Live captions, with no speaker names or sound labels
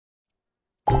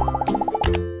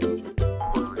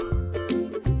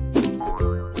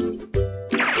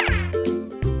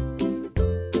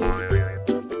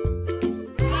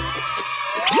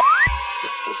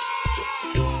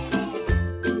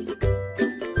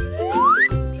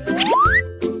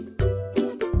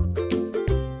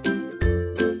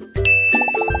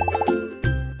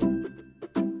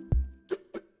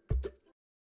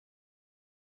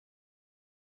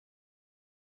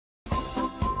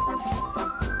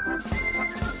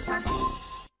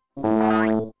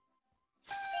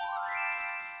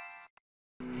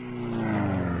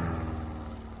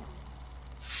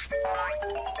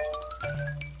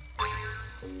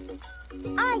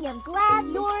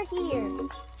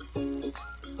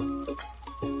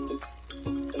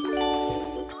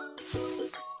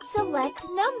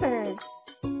number.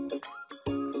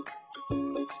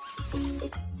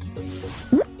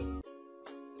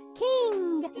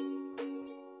 King.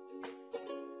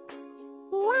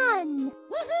 1.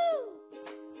 Woohoo!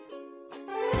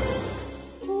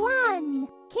 1.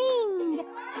 King.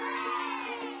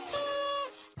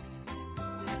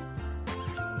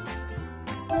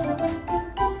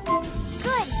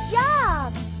 Good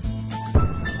job!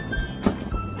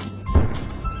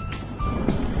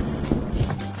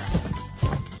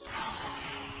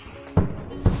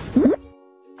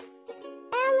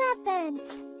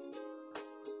 Elephants.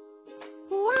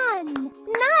 1.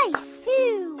 Nice!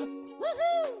 2.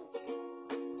 Woohoo!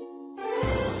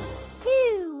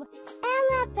 2.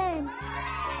 Elephants.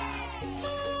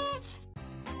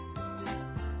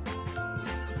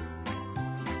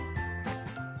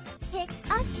 Pick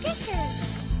a sticker.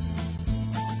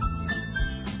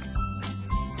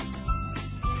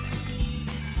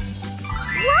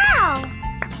 Wow!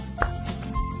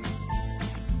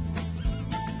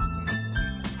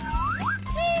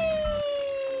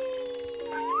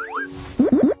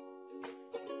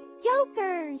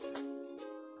 Jokers.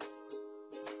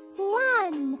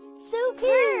 1.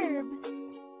 Superb.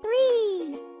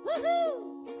 3. Woohoo!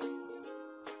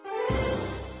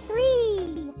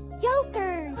 3.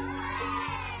 Jokers.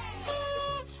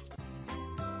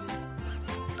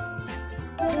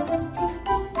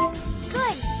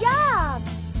 Good job!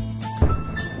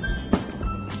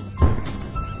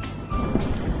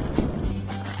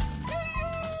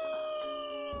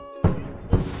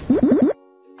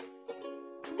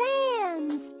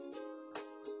 Vans.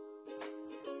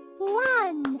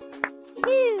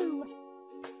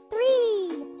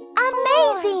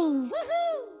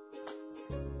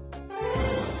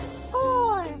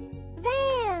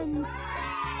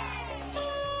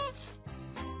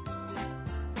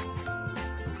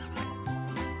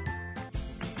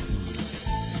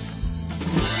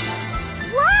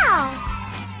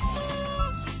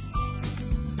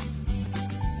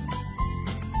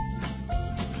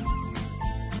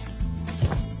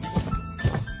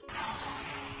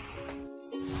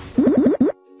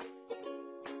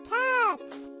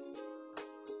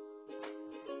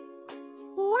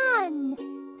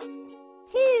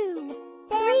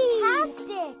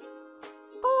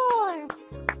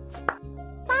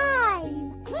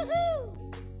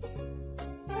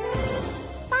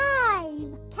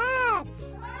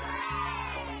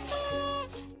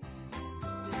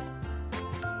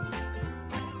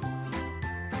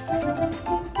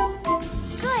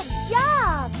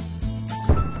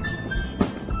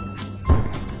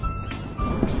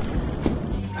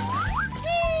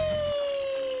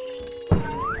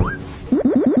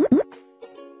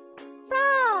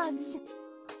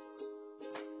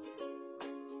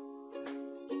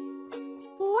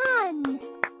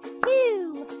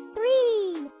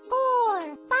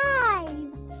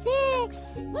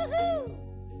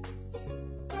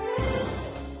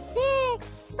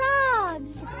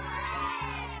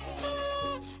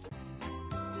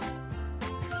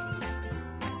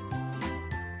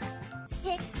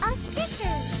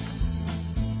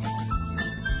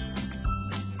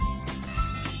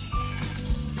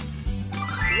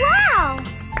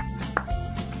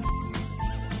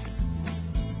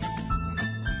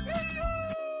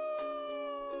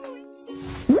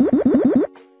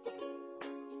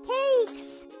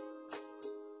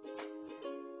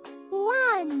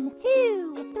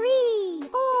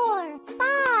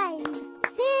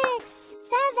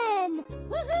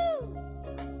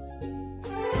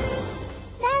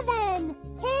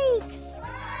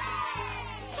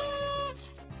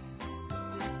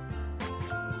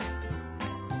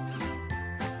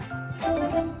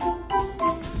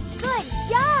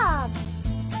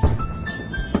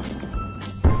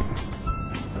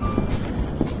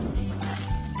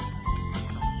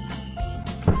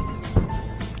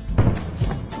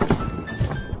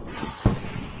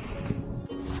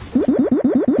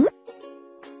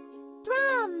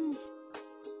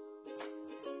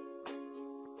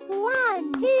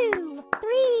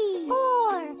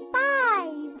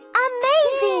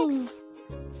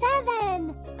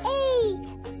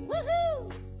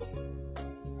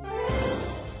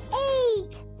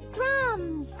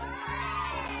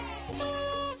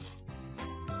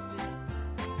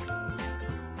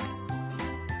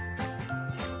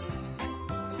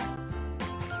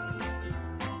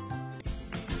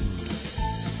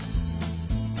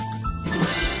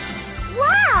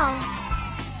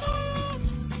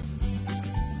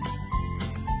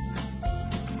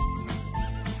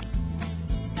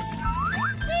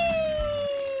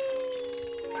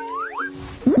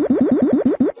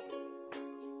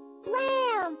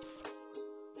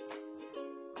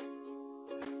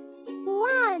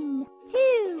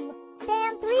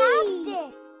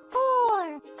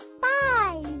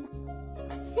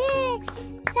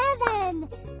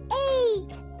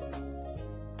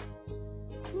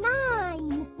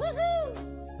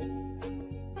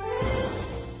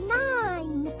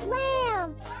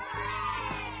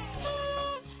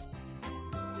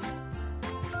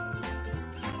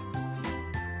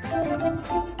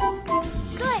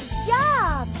 Good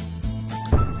job!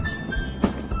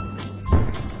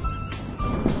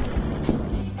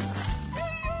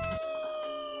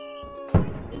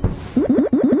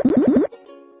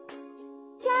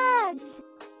 Jugs.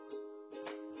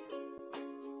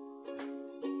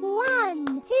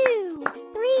 1, 2,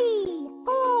 3,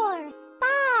 4,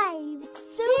 5,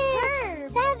 6,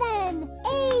 7,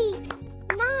 8,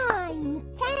 9,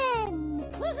 10.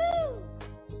 Woohoo!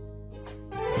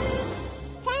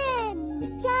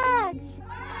 10 jugs.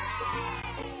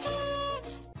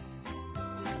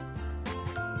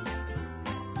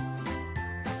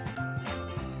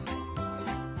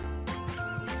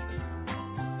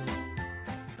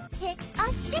 Pick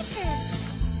a sticker.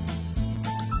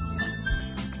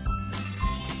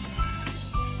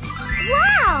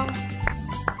 Wow!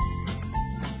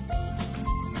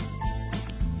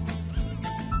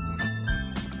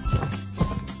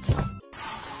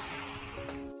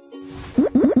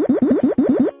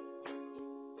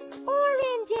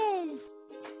 Oranges.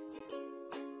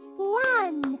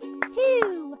 1,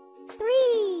 2,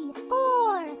 3,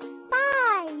 4,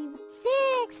 5,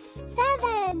 6,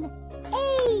 7,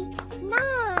 8,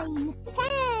 9,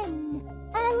 10,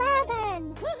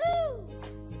 11. Woohoo!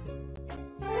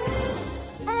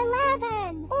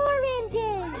 11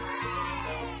 oranges.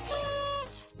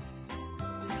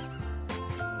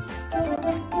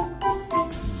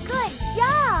 Good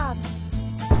job!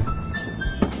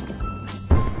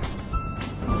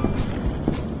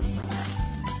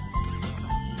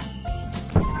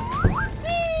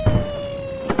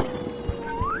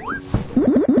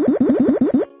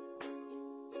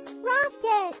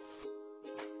 Rockets.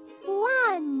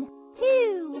 1,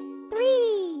 2,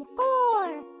 3,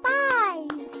 4, 5,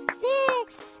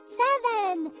 6,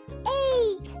 7,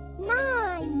 8,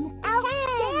 9,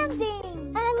 outstanding!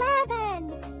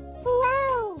 11,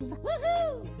 12.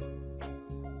 Woohoo!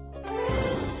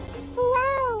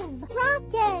 12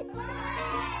 rockets.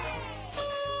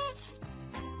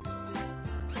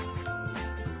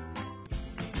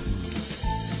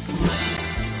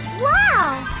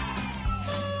 Wow!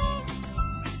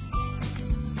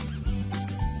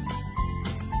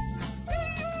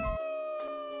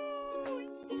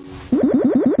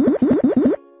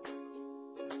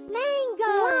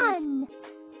 Mango. 1,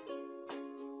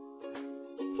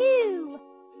 2,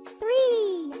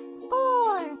 3,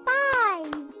 4,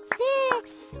 5,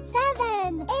 6,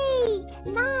 7, 8,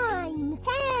 9,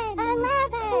 10,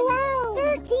 11, 12,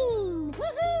 13.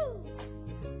 Woohoo!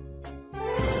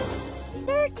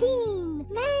 13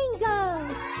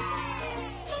 mangoes.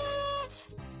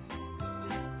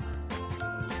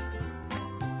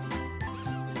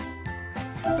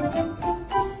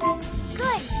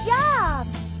 Good job!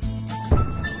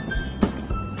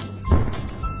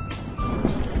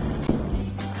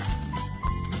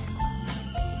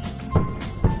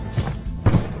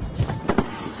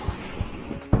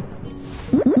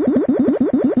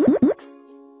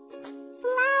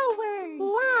 Flowers.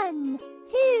 1,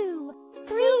 2,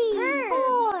 3,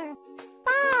 4,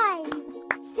 5,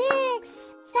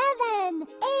 6, 7,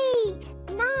 8,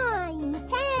 9,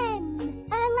 10,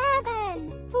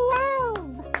 11,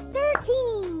 12,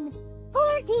 13,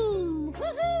 14.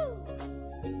 Woohoo!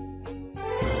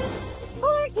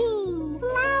 14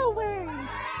 flowers.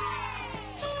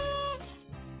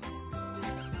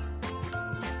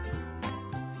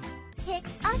 Pick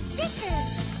a sticker.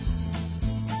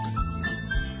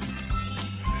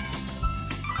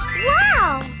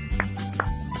 Wow!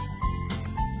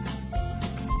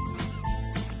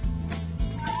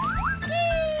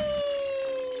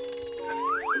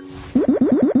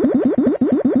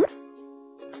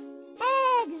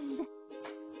 Eggs.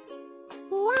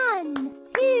 1,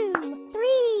 2,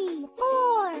 3,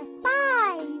 4,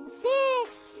 5,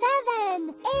 6,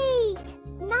 7, 8,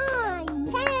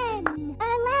 9, 10,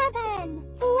 11,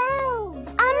 12.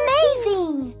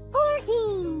 Amazing!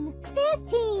 14,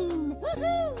 15.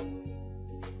 Woohoo!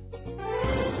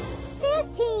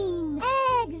 15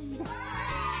 eggs.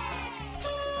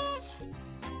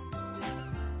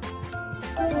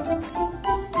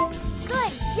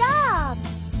 Good job!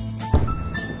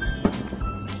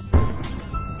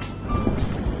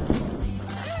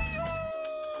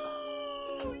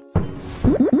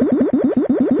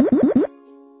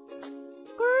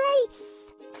 Grapes.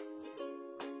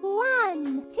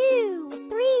 1, 2,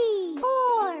 3,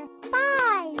 4,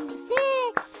 5,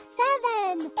 6,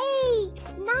 7, 8,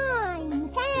 9,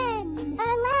 10,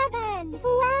 11,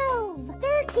 12,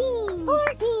 13,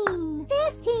 14,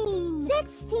 15,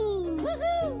 16.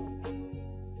 Woohoo!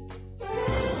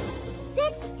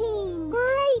 16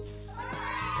 grapes.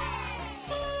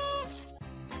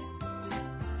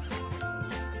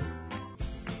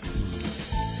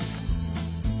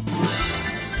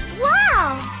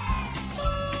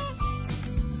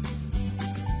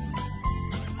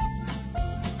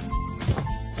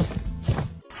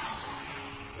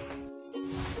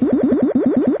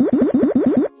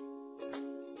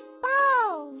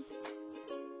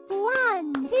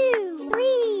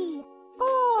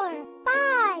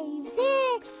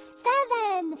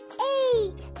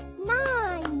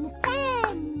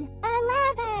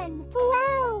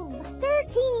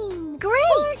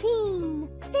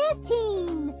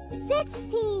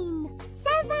 16,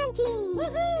 17.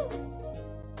 Woohoo!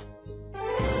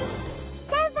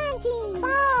 17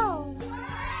 balls.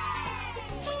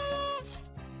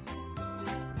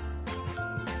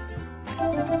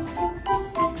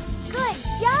 Good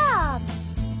job.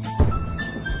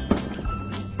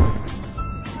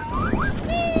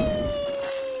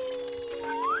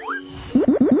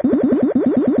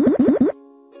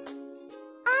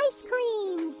 Ice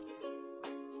creams.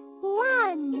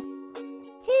 1,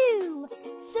 2,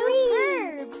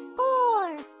 3,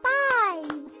 4, 5,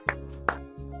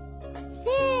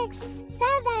 6,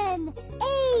 7,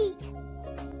 8,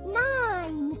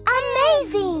 9.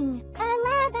 Amazing!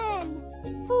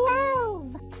 11,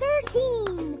 12,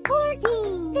 13,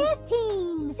 14,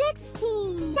 15,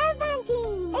 16,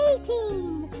 17,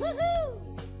 18. Woohoo!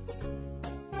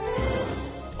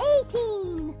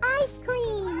 18 ice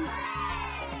creams.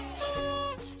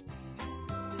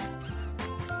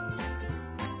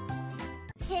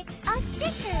 Pick a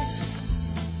sticker.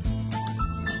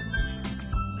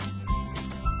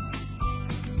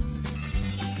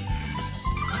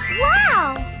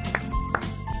 Wow!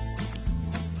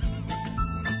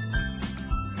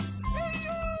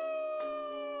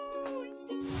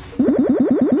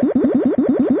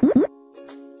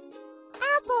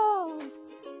 Apples.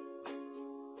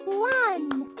 1,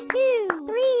 2,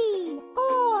 3,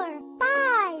 4,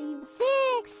 5,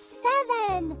 6,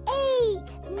 7,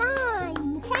 8,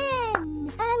 9,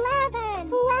 10, 11,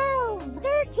 12,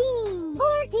 13,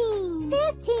 14,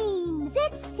 15,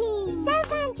 16,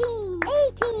 17,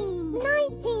 18,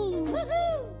 19.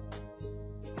 Woohoo!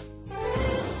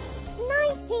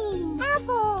 19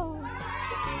 apples.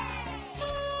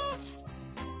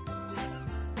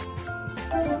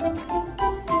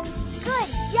 Good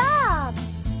job!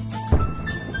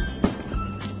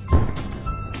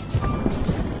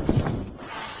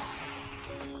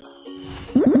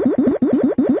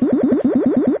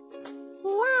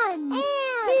 One,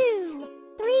 two,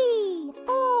 3,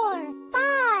 4,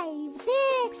 5,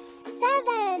 6,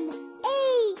 7,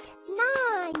 8,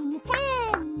 9,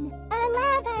 10,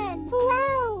 11,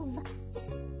 12,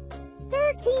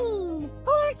 13,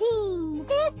 14,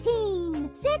 15,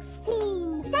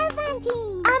 16,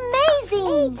 17. Amazing!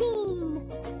 18,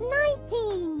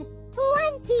 19,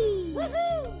 20.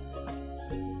 Woohoo!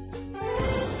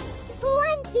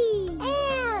 20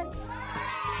 ants.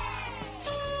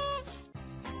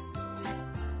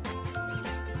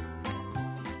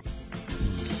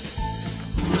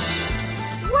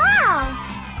 Wow!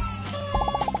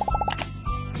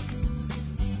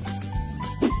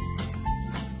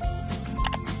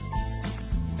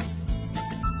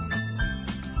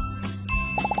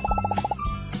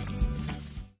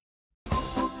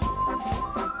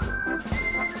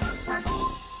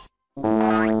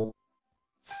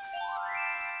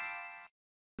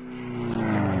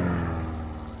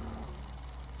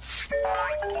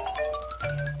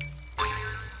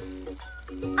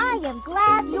 I am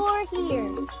glad you're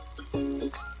here.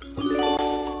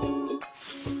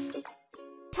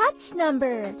 Touch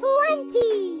number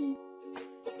 20.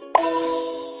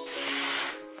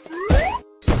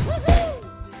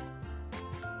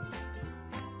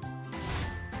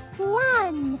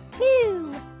 One,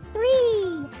 2,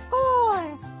 3,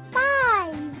 4,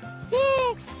 5,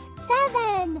 6,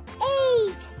 7,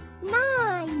 8,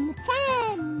 9,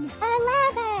 10,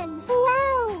 11,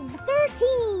 12,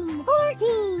 13,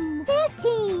 14,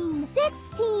 15,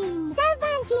 16,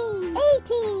 17,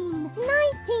 18,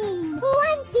 19,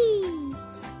 20.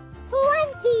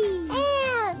 20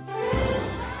 ants.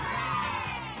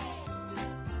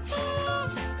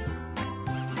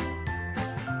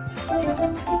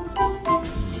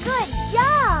 Good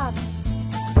job!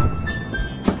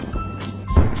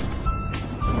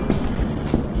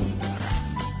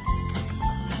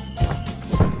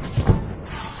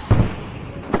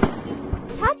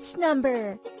 Touch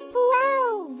number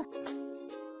 12.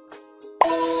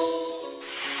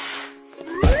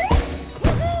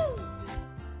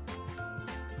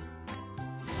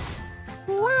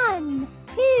 One,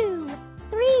 2,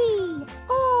 3,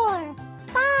 4,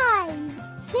 5,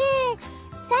 6,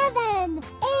 7,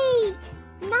 8,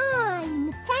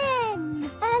 9,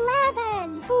 10,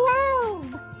 11,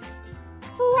 12.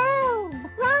 12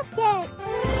 rockets.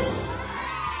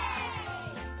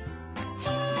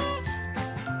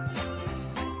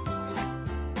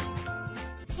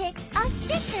 Pick a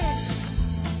sticker.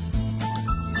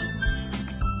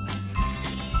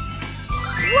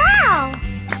 Wow!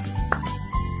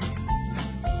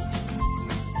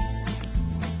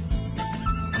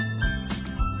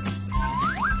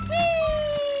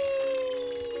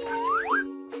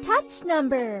 Touch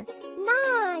number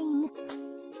 9.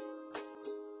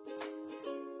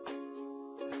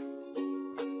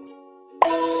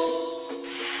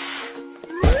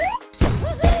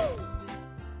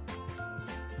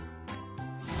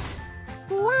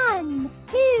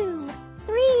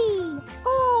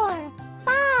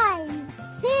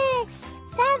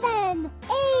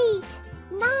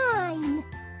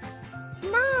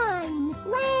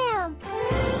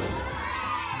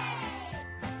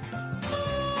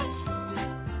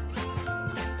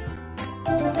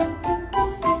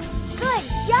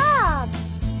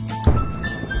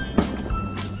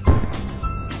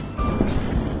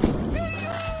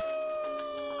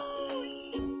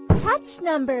 Touch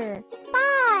number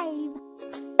 5.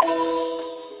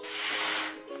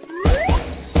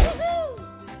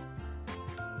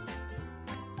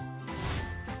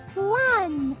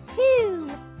 One, two,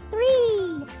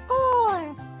 three,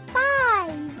 four,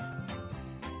 five.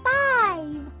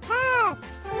 5 cats.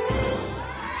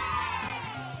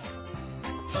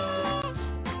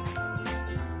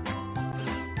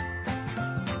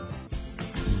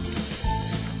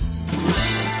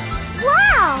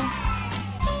 Wow!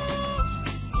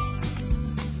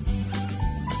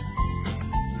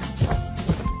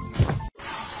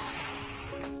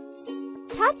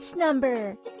 Touch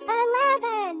number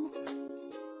 11.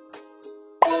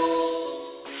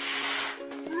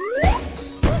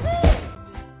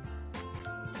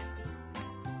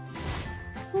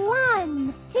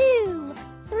 One, two,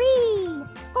 three,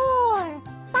 four,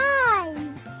 five,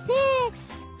 6,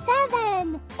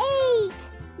 7, 8,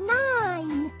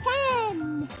 9,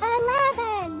 10,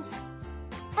 11.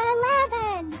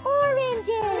 11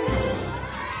 oranges.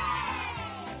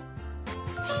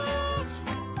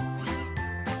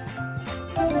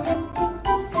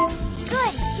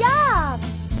 Good job!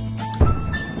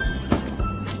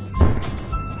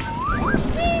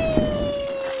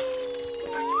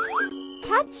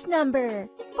 Touch number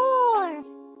 4.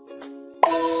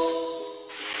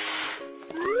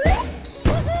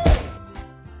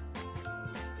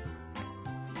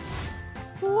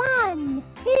 One,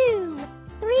 two,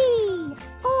 three,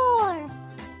 four.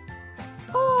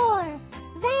 4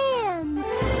 vans.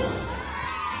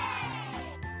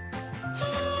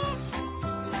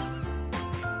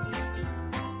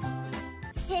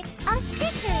 Pick a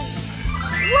sticker.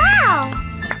 Wow!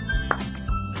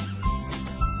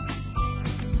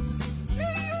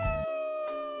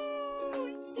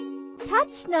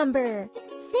 Touch number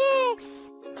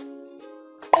 6.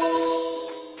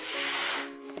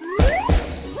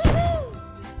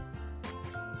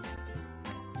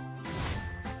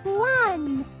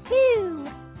 One, two,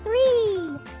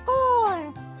 three,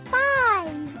 four,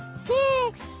 five,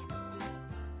 6.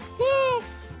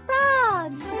 6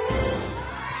 frogs.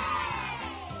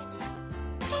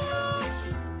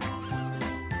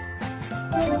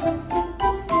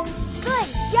 Good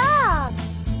job!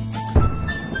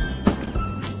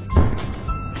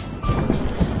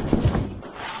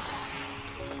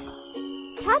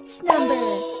 Touch number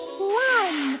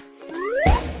 1.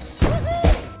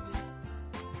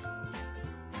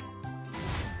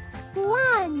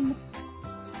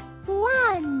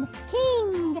 One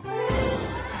king.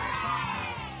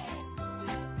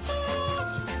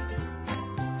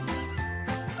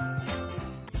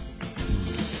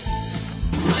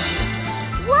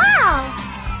 Wow!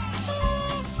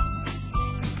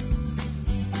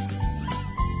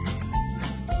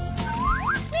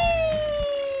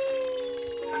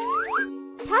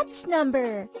 Touch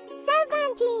number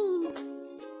 17.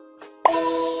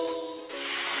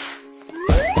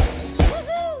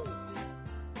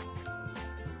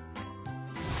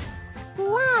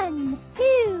 One,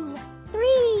 two,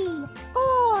 three,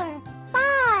 four,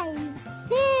 five,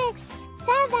 6,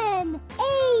 7,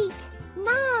 8,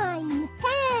 9,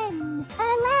 10,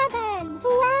 11,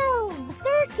 12,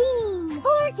 13,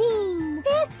 14,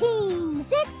 15,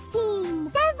 16,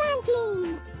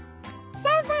 17.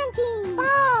 17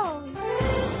 balls.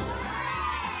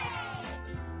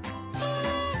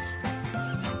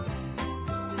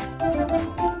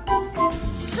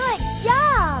 Good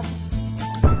job!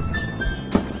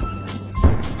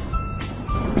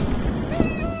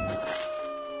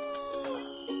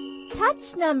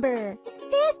 Touch number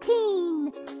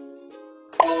 15.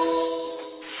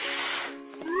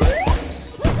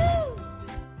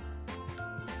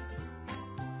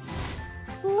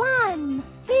 One,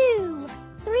 two,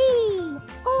 three,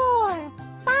 four,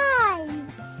 five,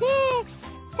 6,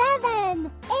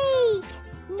 7, 8,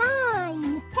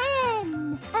 9,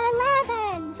 10,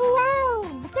 11,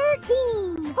 12,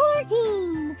 13,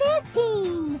 14,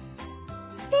 15.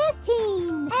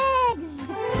 15 eggs.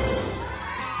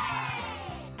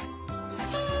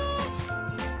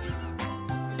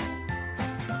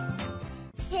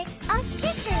 Pick a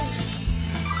sticker.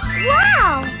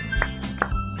 Wow!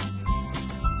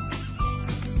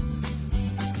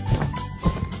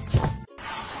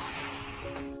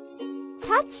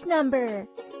 Touch number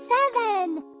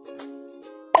 7.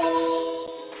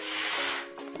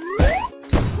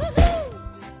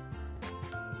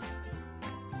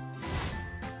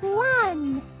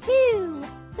 One, two,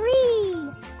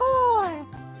 three, four,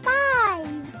 five,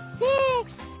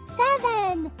 6,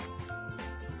 7.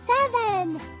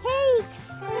 7 cakes.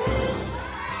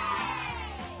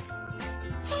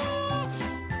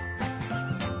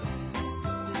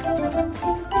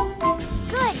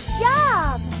 Good job!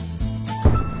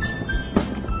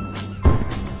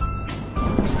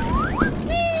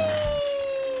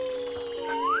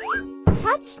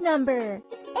 Touch number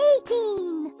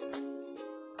 18.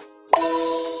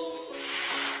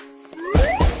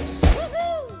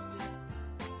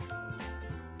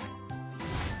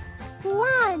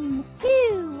 One,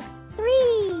 two,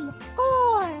 three,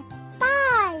 four,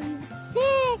 five,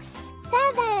 six,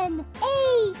 seven,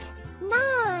 eight,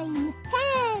 9,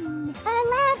 10,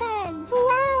 11,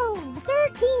 12,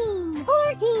 13,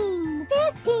 14,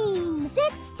 15,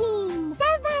 16,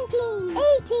 17,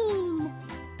 18.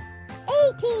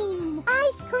 18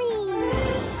 ice creams.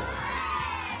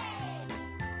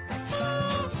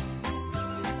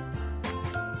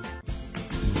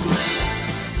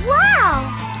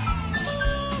 Wow!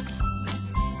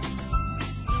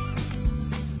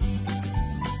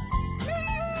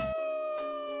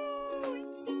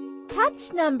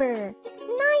 Touch number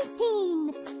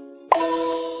 19.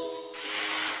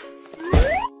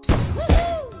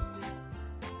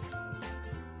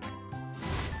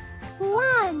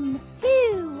 One,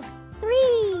 two,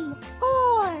 three,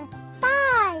 four,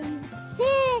 five,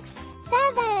 six,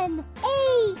 seven,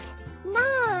 eight,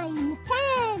 9,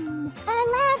 10,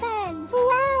 11,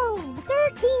 12,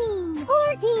 13,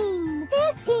 14,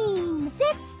 15,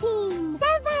 16,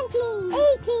 17,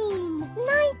 18,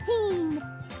 19.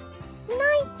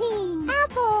 19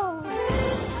 apples.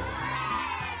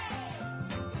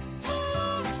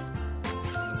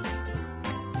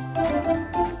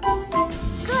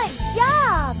 Good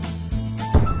job!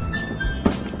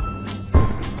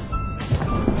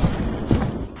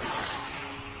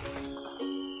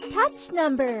 Touch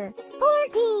number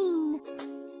 14.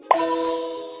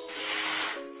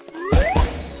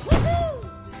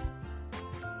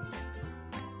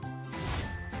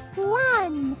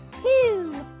 One,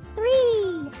 two,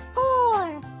 three,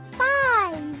 four,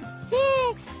 five,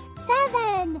 six,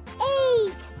 seven,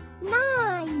 eight,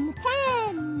 9,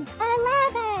 10,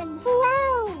 11,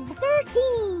 12,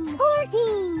 13,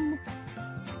 14.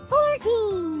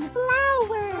 14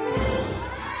 flowers.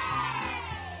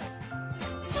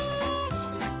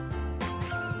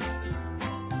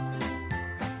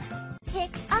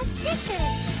 Pick a sticker.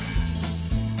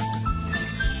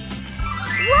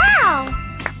 Wow!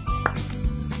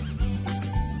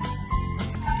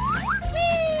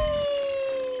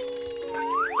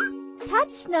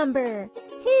 Touch number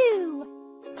 2.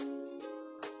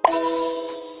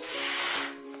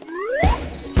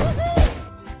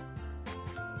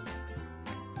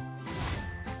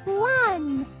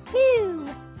 One, two,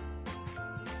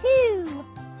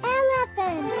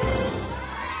 elephants.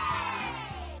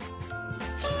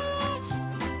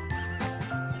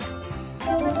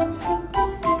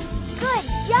 Good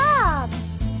job!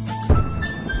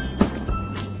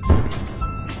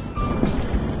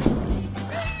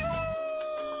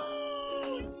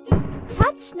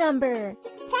 Touch number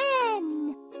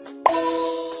 10.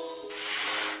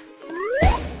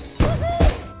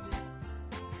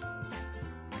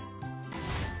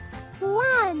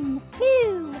 One,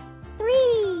 two,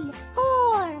 three,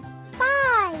 four,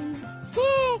 five,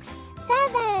 six,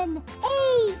 seven,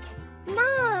 eight,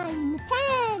 9,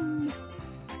 10.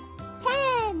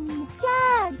 10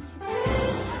 jugs.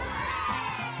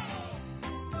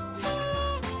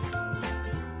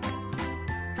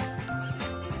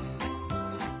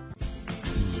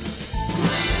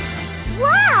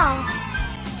 Wow!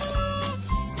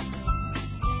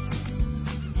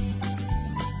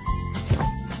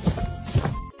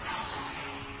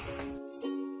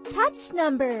 Touch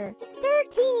number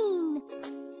 13.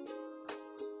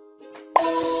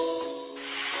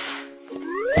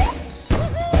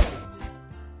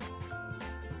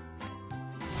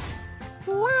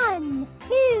 One,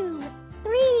 two,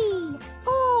 three,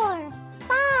 four,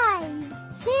 five,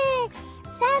 six,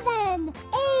 seven,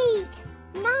 eight,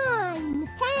 9,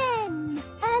 10,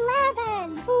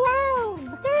 11,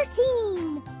 12,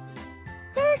 13.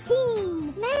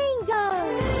 13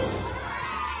 mangoes.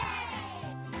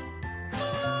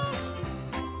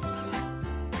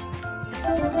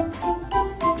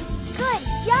 Good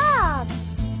job!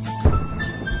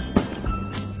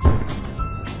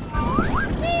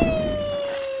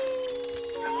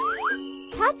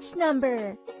 Touch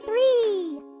number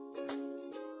 3.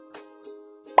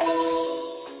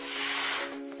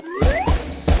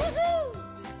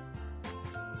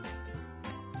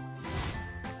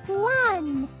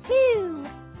 One, two,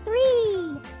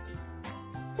 three.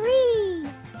 3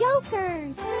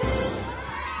 jokers.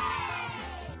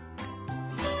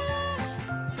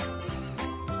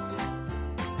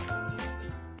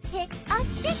 Pick a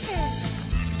sticker.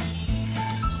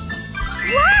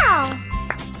 Wow!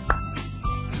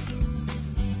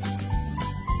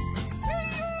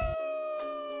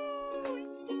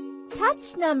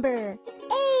 Touch number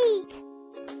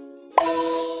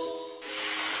 8.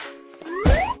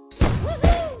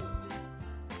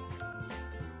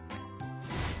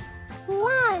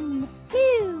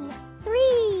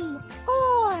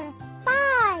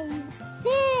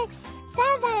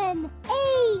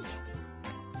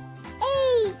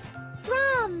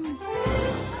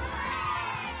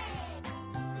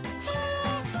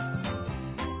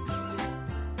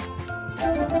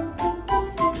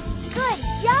 Good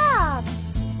job!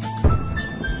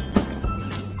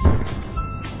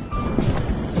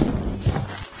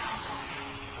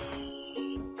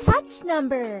 Touch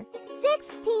number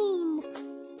 16.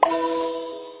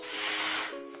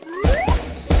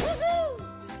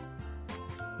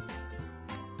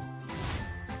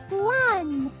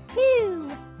 One, two,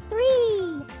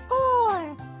 three,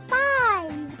 4,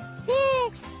 5,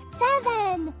 6,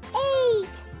 7,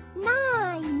 8,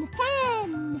 9,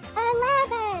 10,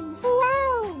 11,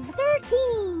 12,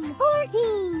 13,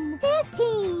 14,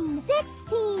 15,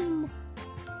 16.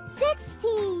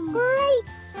 16. Great!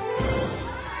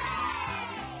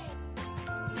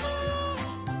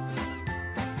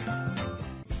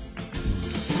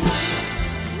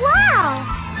 Wow!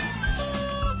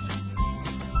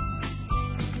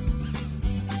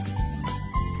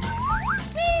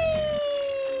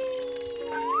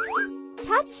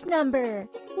 Touch number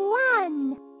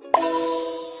 1.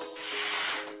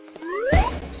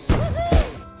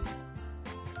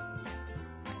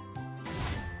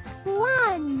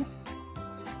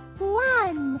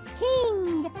 One.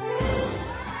 King.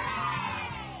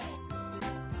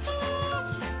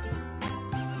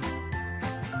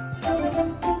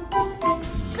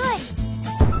 Good.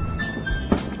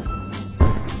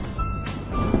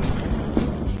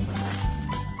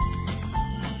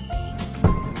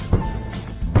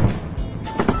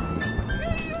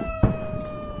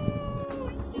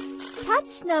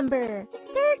 Touch number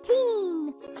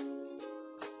 13.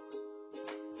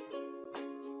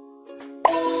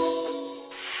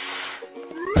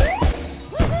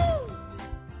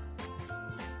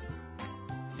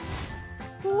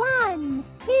 One,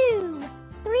 two,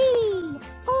 three,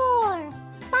 4,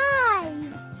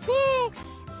 5, 6,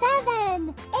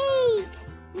 7, 8,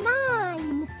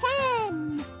 9,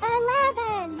 10,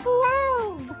 11,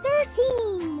 12,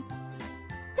 13.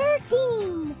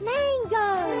 13.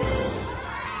 Mangoes.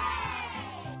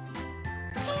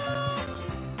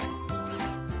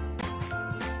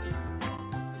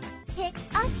 Pick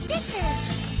a sticker.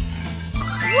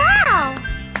 Wow!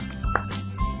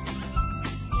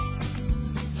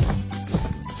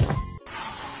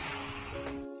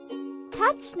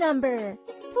 Touch number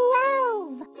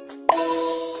 12.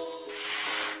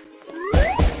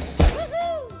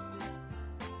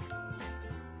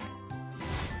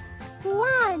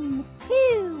 One,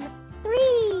 two,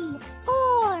 three,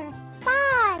 4,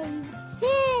 5,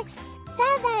 6,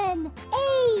 7,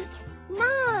 8,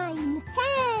 9,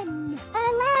 10,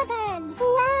 11,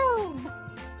 12.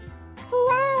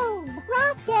 12.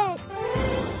 Rockets.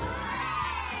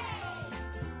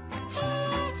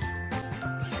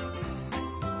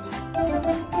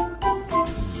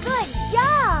 Good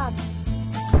job!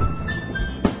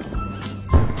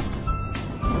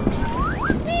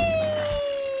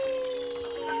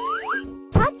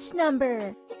 Touch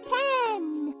number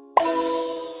 10.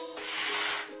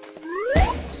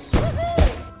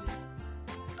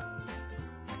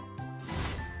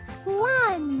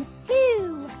 One,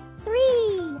 two,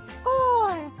 three,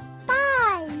 4,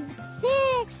 5,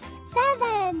 6,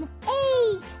 7,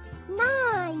 8,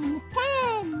 9,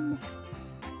 10.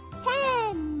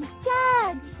 10.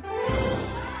 Jugs.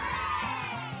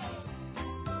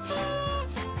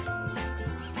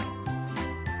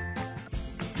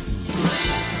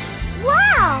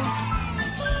 Wow!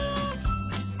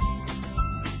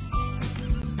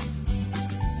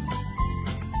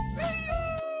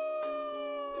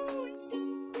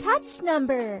 Touch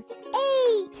number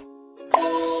 8.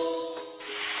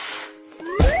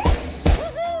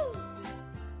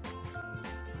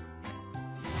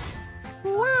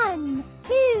 One,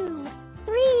 two,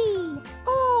 three,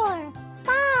 4,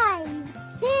 5,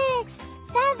 6,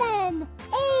 7,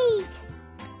 8.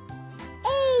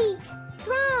 8.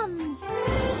 Drums.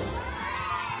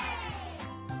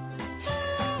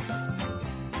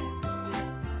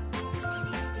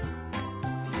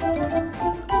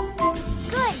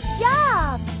 Good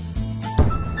job!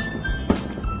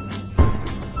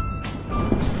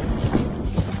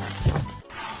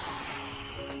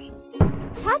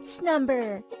 Touch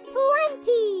number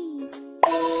 20.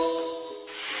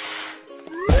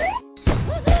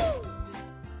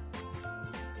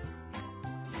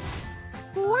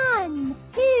 One,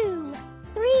 two,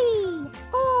 three,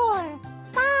 4,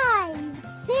 5,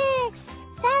 6,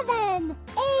 7,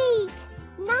 8,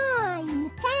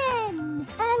 9, 10,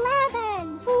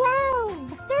 11,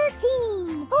 12,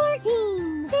 13,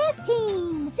 14,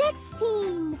 15,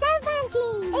 16,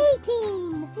 17,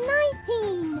 18,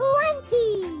 19,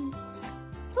 20.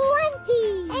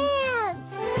 20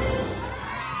 ants.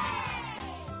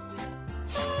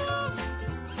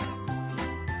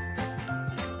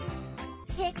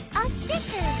 Pick a stick.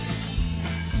 sticker.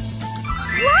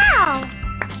 Wow!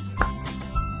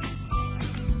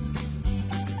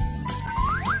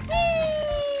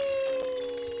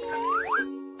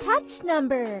 Touch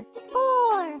number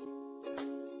 4.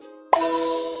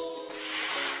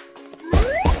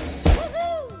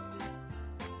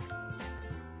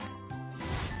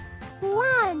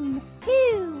 One,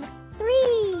 two,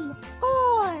 three,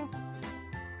 four.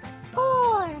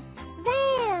 4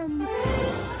 vans.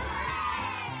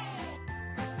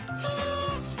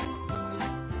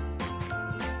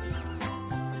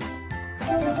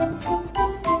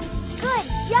 Good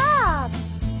job!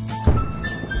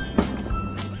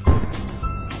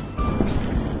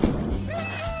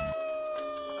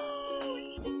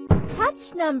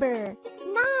 Touch number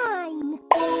 9.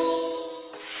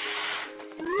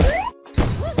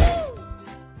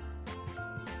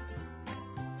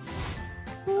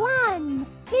 One,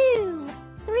 two,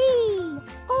 three,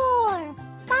 4,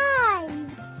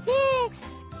 5, 6,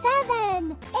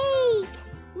 7, 8,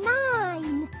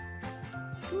 9.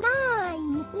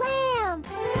 9 lamps.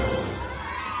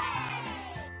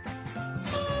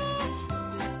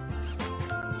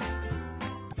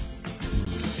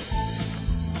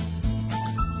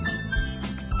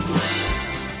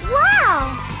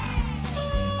 Wow!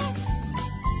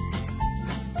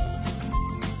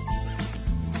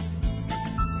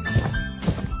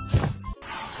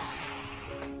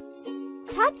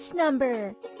 Touch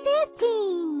number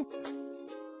 15.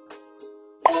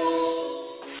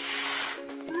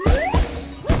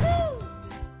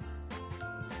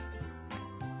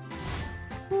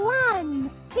 One,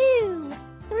 two,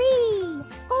 three,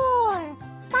 4,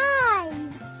 5,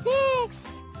 6,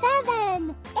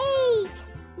 7, 8,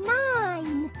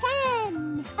 9,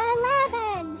 10,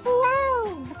 11,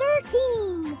 12,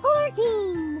 13,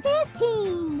 14,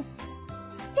 15.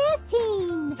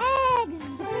 15 eggs.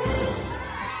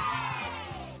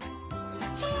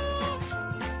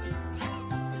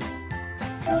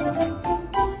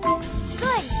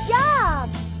 Good job!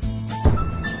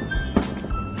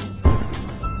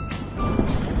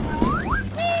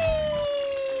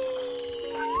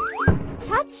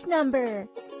 Touch number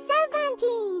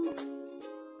 17.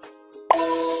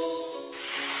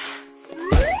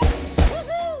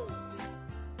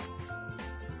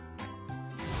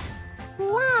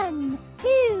 One,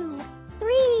 two,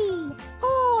 three,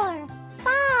 4,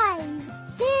 5,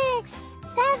 6,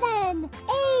 7,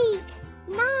 8,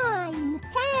 9,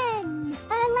 10,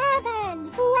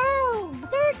 11, 12,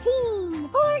 13,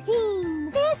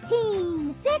 14,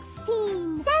 15,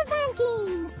 16,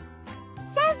 17.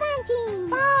 17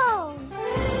 balls.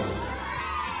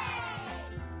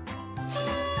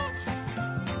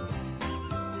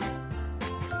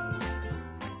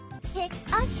 Pick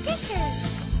a sticker.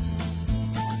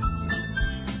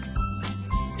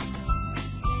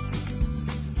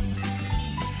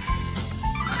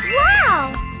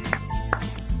 Wow!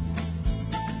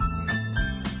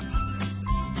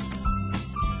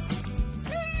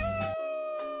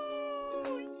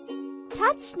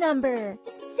 Touch number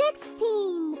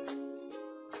 16.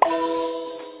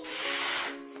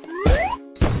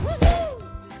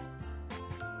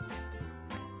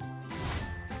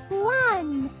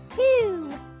 One,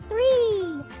 two,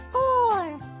 three,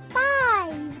 4,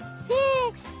 5,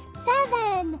 6,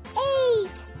 7,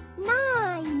 8,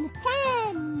 9,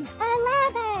 10,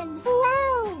 11,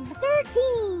 12,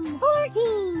 13,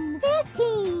 14,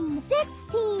 15,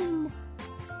 16.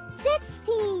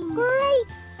 16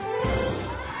 grapes.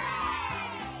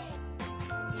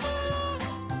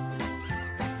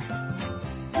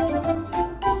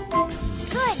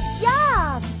 Good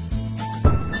job!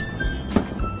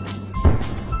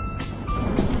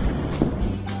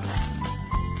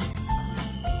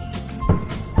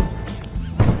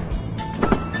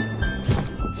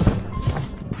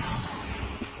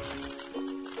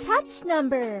 Touch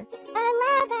number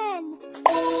 11.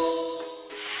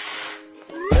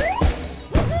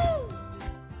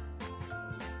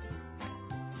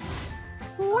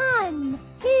 One,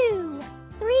 two,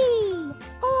 three,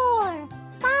 4,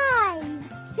 5,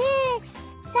 6,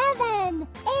 7,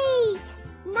 8,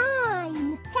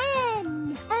 9,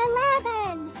 10,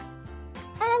 11.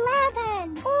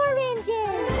 11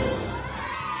 oranges.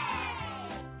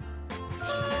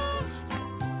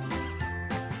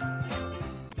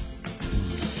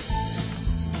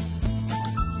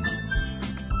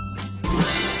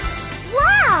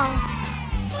 Wow!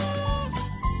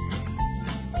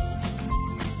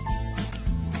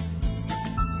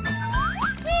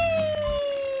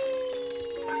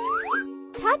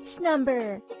 Touch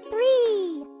number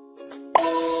 3.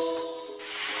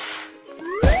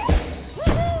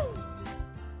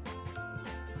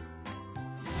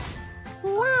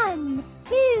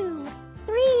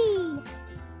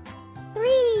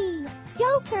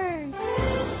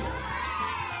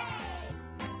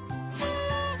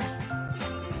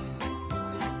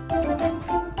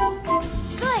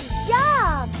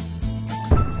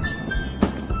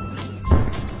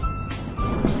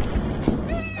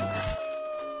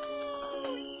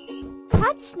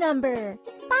 number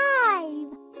 5.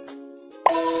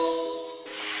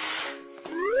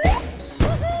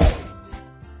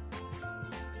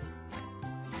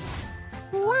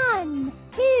 One,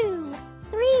 two,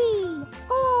 three,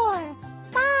 four,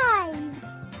 five.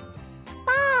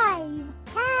 5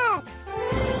 cats.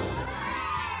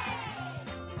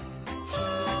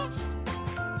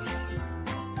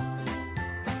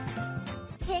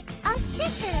 Pick a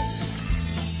sticker.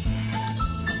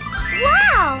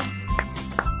 Wow!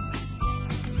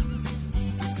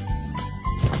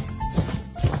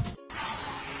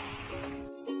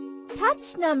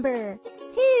 Touch number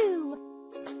 2.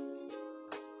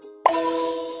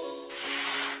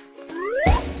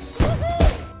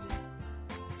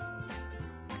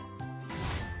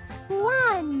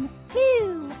 One,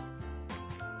 two,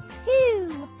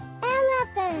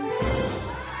 elephants.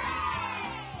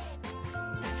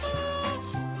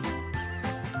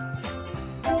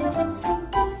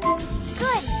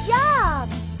 Good job!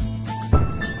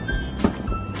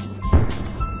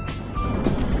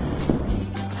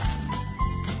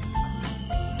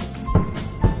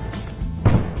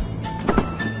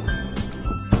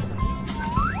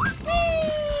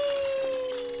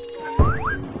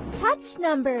 Touch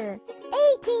number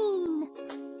 18.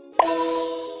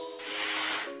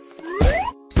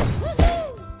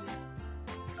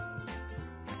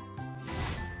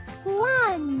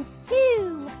 One,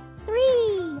 two,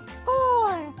 three,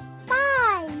 four,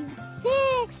 five,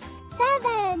 6,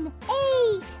 7,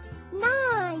 8,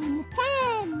 9,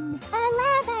 10,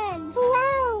 11,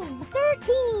 12,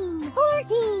 13,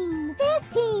 14,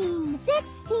 15,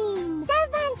 16,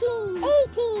 17,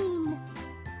 18.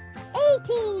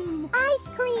 18 ice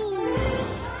creams.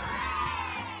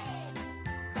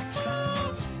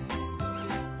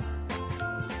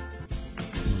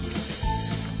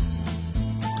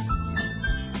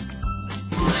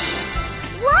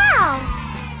 Wow!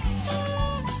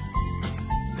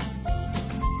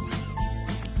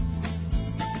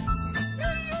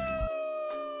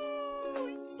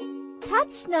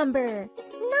 Touch number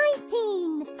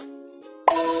 19.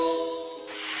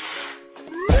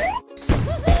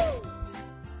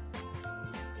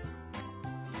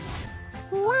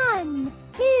 One,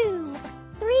 two,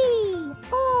 three,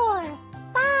 four,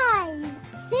 five,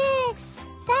 6,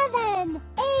 7,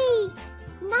 8,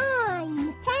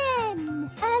 9,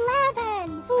 10,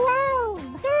 11, 12,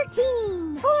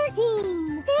 13,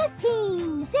 14,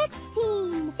 15,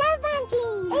 16,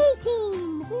 17,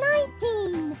 18,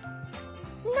 19.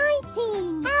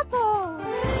 19 apples.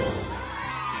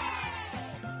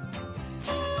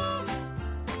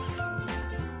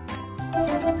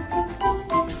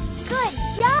 Good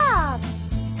job!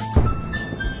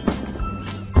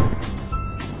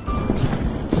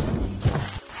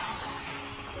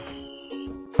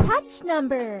 Touch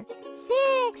number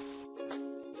 6.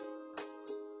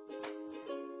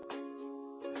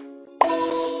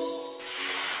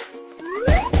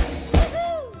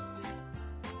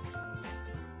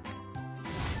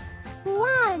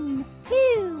 One,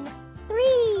 two,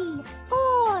 three,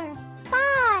 four,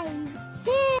 five,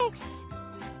 6.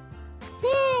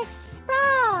 6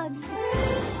 frogs.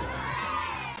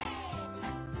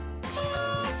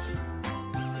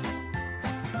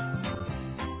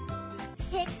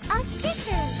 Pick a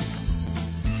sticker.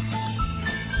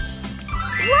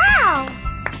 Wow!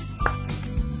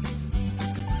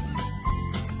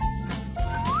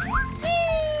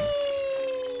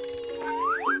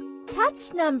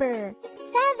 Touch number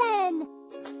 7.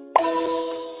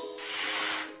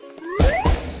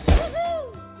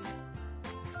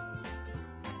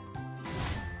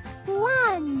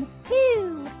 One,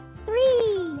 two,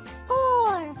 three,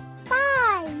 four,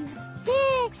 five,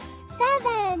 6,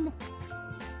 7.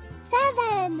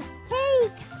 7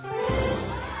 cakes.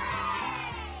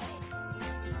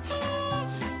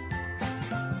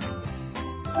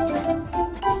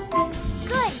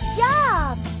 Good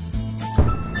job!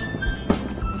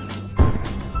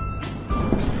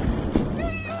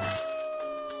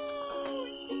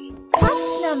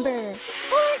 Touch number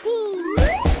 14.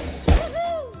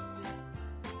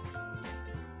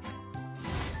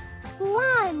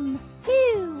 One,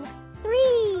 two,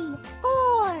 three,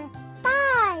 four,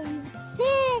 five,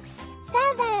 6,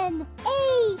 7,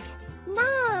 8,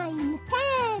 9,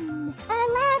 10,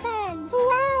 11,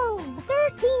 12,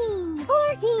 13,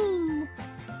 14.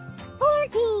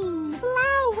 14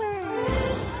 flowers.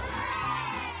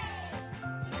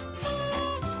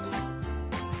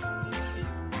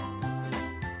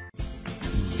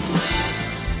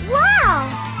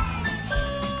 Wow!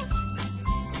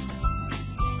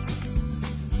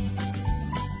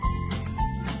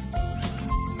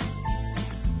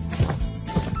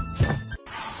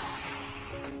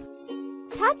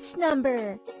 Touch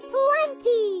number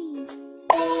 20.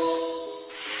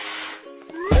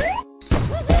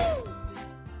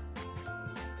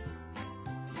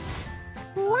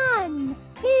 One,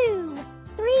 two,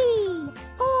 three,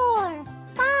 four,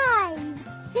 five,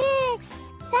 six,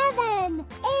 seven,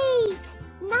 eight,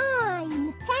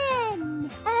 9,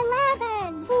 10,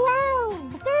 11,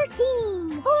 12,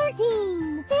 13,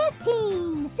 14,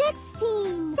 15,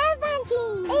 16,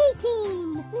 17,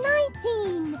 18,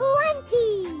 19,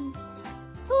 20.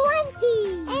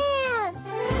 20 ants.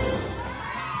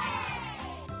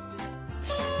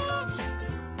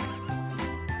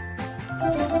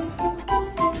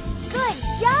 Good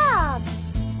job.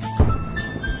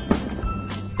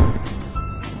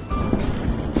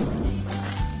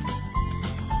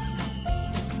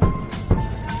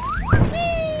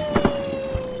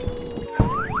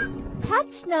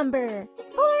 Touch number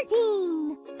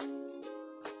 14.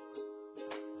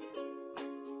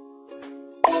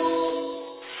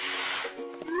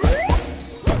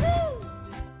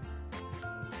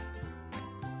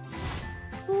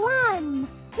 One,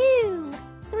 two,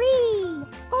 three,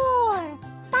 four,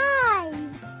 five,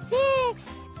 six,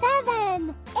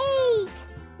 seven, eight,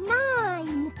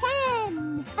 9,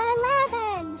 10,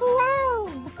 11,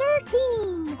 12,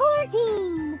 13,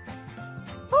 14.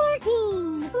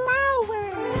 14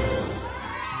 flowers.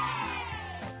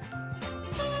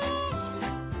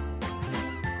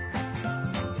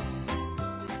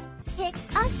 Pick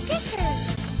a sticker.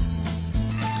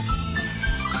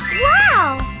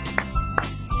 Wow!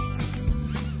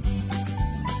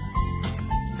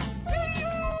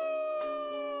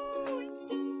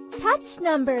 Touch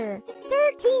number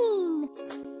 13.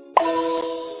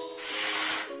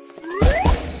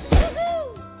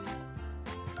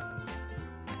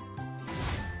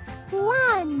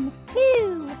 One,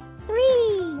 two,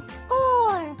 three,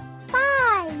 four,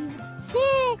 five,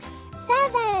 six,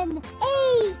 seven,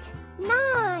 eight,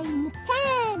 9,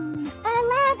 10,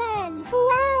 11,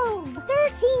 12,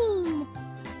 13.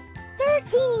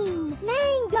 13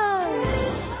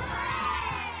 mangoes.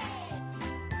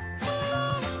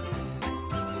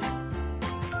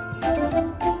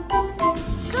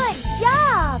 Good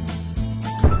job!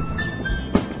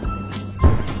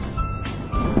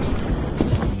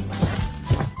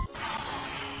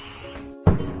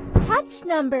 Touch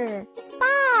number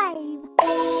 5.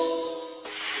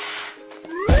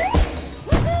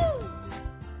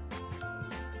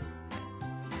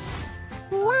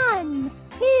 One,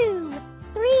 two,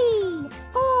 three,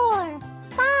 four,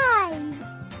 five.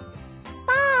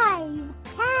 5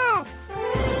 cats.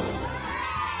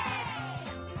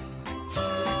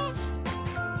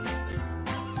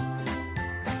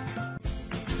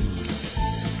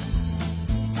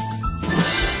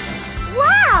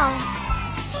 Wow!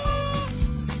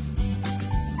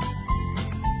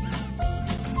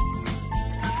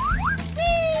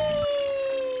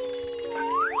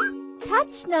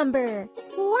 Touch number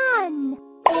 1.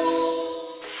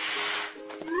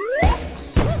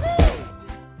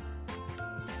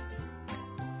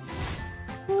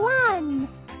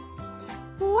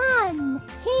 One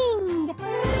king.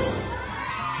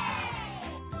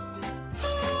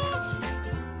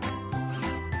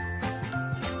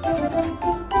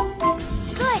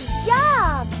 Good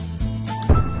job!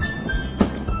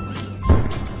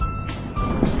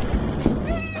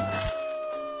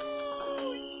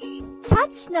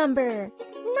 Touch number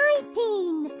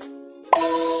 19.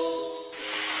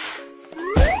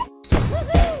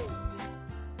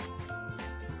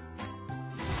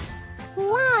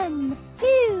 One,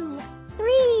 two,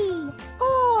 three,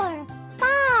 four,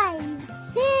 five,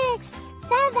 six,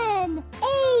 seven,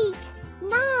 eight,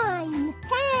 9,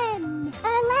 10,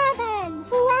 11,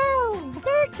 12,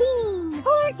 13,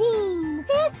 14,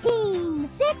 15,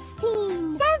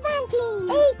 16,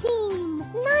 17, 18,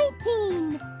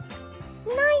 19.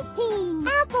 19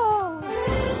 apples.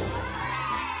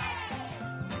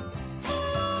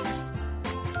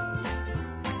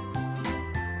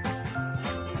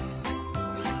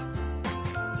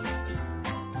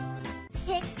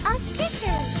 Pick a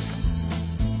sticker.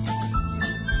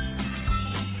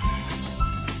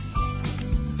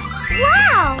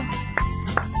 Wow!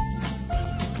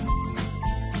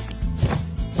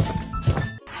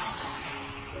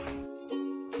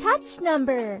 Touch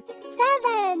number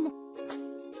 7.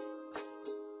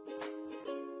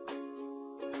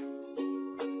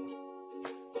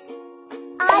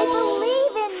 I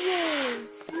believe in you.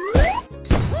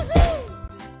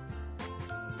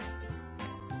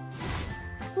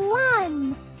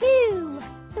 One, two,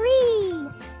 three,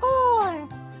 four,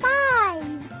 five,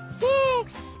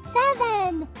 six,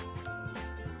 seven.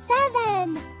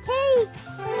 7 cakes.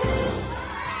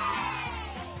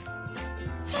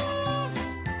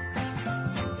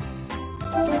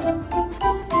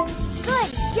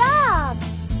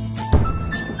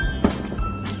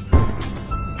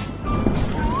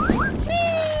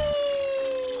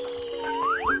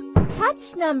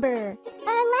 number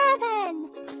 11.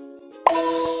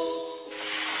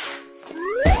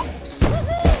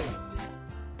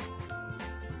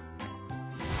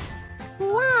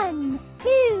 One,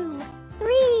 two,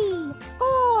 three,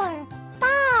 4,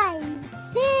 5,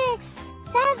 6,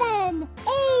 7,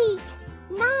 8,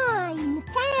 9,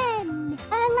 10,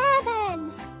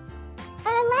 11.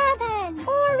 11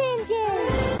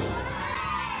 oranges.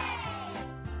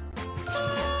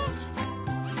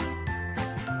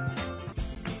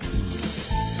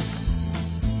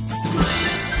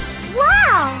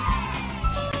 Wow!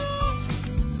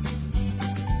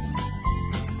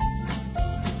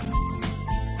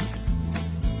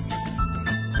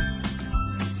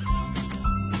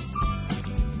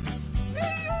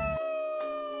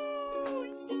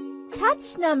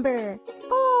 Touch number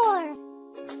 4.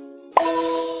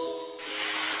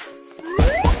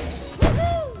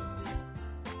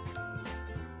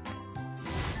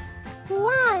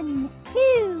 One,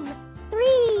 two,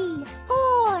 three,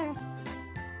 4.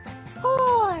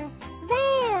 4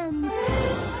 vans.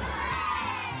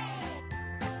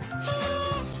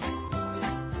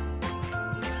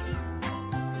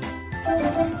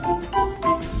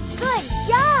 Good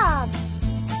job!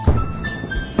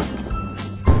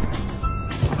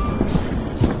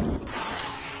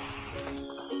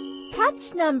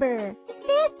 Touch number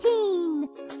 15.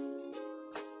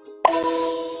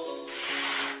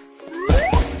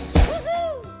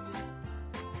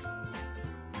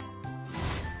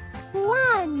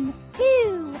 One,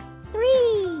 two,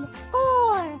 three,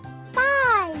 4,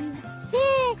 5,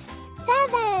 6,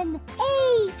 7,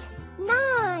 8,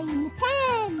 9,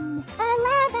 10,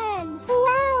 11,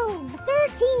 12,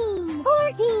 13,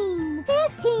 14,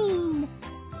 15.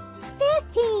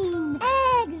 15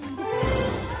 eggs.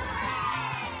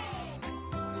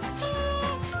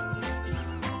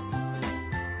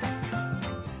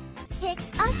 Pick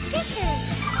a sticker.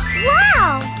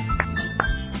 Wow!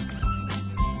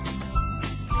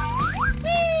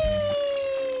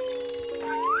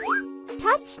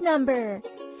 Touch number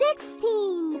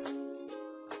 16.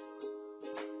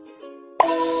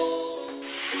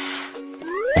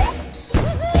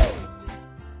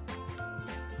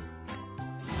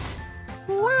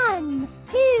 One,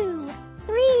 two,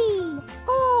 three,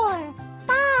 4,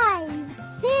 5,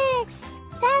 6,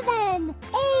 7,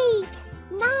 8,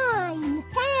 9,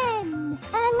 10,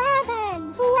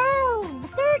 11, 12,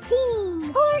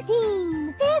 13,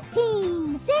 14,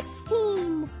 15,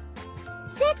 16.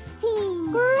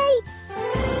 16 grapes.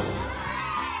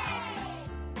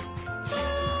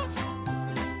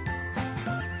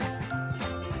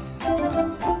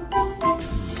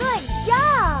 Good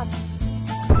job!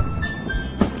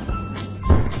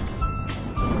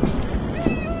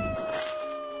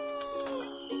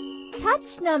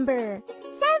 Touch number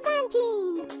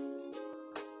 17.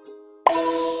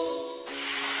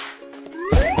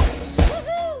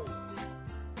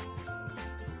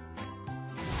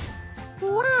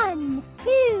 One,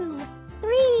 two,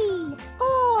 three,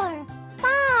 4,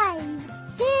 5,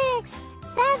 6,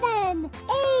 7,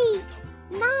 8,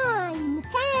 9,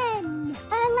 10,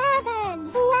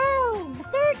 11, 12,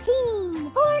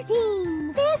 13,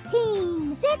 14,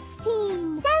 15,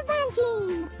 16,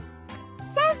 17.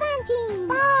 17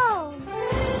 balls.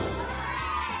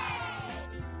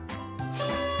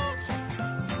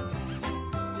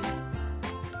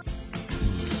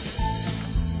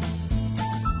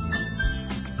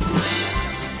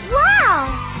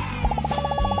 Wow!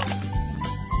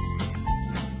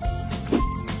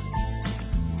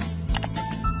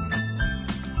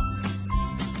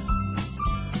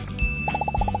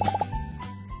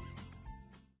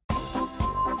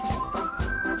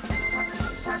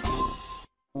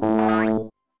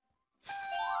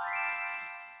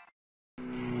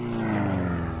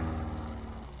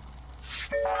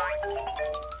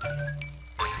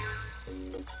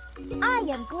 I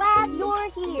am glad you're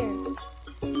here.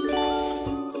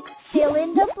 Fill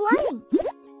in the blank.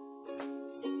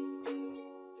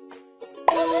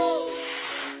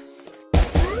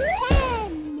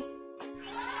 Pen.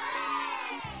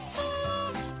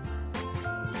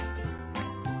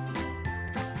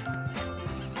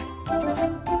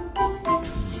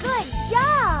 Good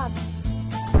job.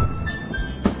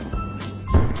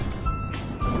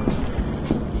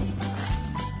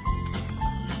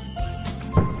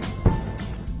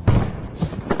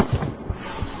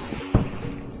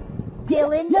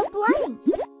 Fill in the blank.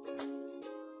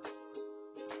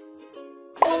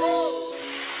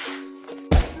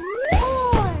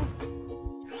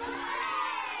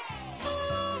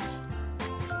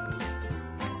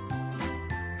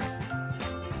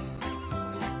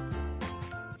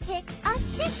 Pick a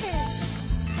sticker.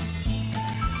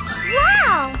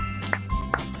 Wow!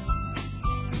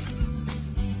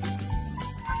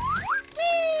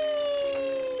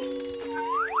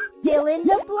 Fill in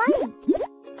the blank.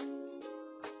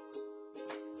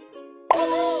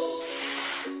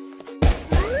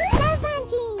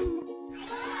 17.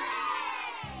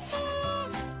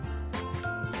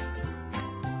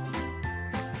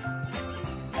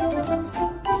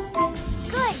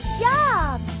 Good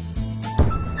job.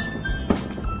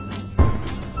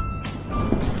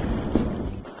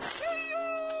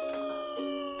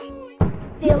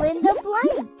 Fill in the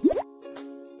blank.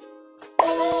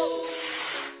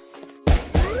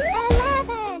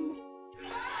 11.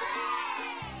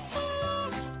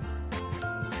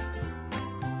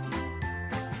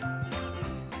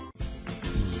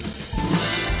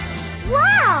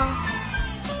 Wow!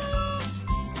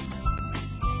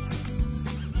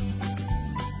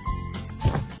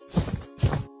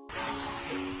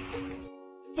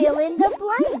 Fill in the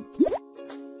blank.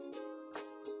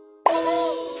 5.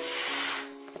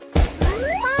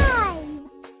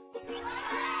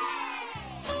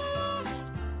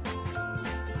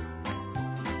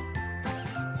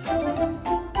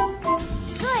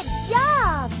 Good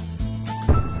job!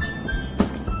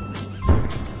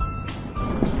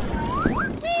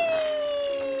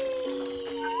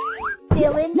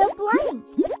 Fill in the blank.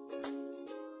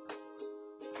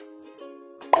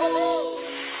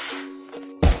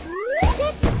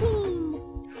 16.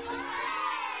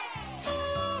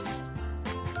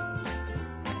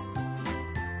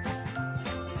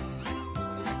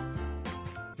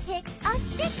 Pick a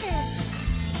sticker.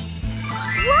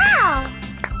 Wow!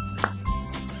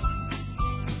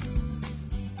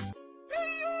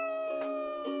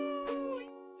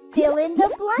 Fill in the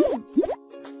blank.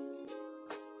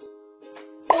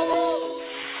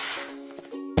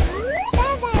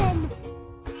 7.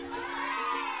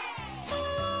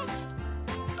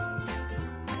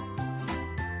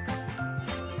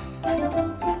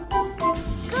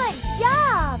 Good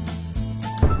job!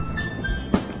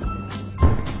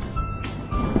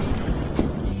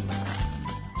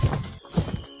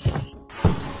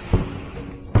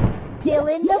 Fill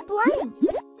in the blank.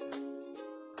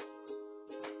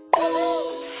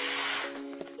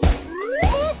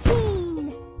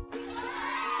 15.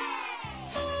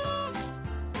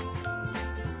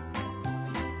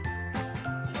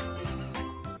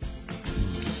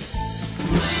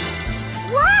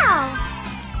 Wow!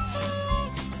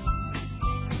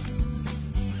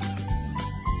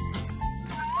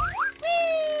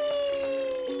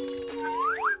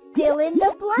 Fill in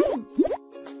the blank.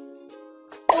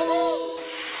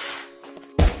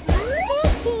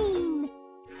 15.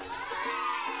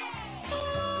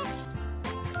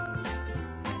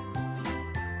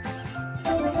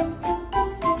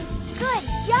 Good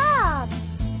job!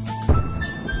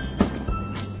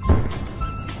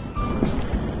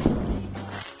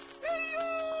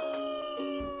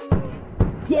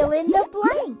 Fill in the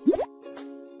blank.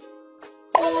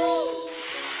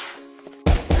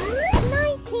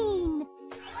 19.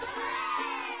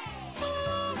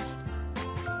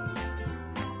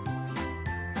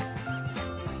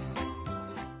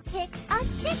 Pick a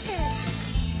sticker.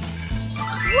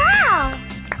 Wow!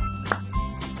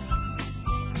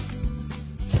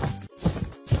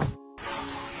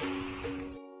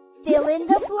 Fill in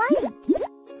the blank.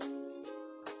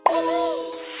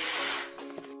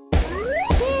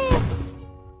 6.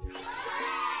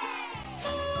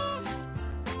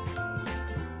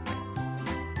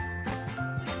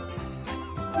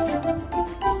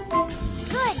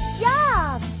 Good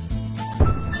job!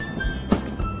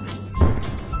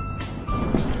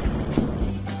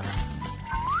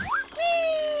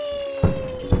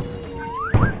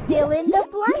 Fill in the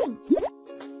blank.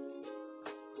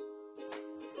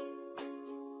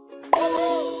 5.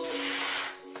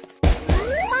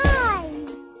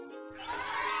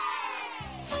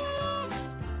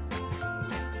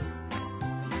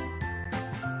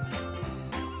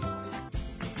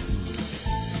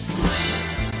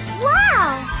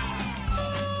 Wow!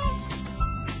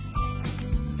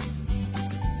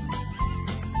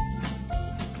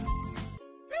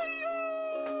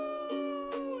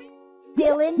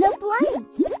 Fill in the blank.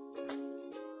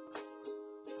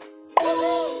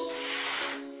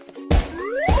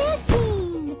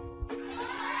 15.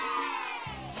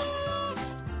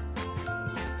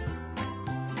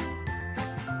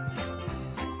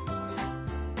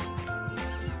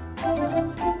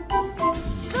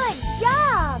 Good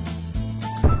job!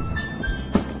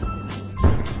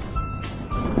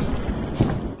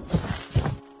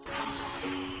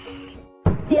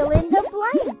 Fill in the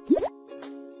blank.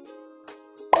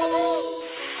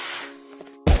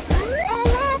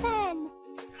 11.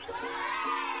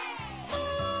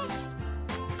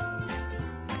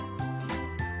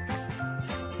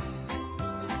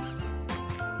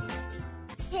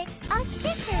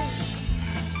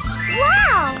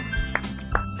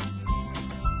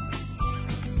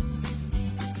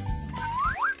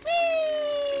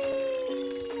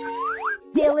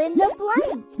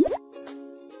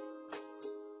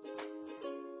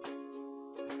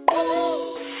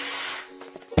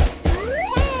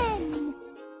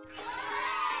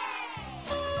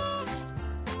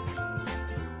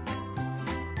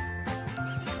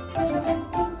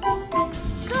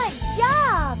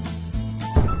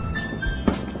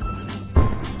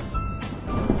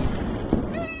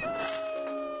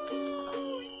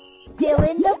 Fill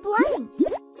in the blank.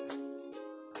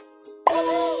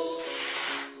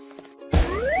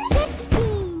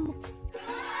 16.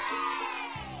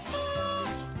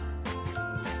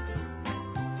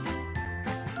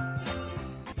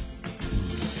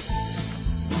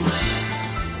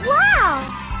 Wow!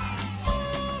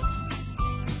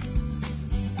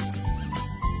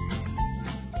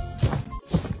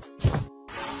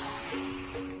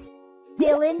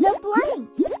 Fill in the blank.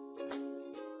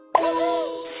 3.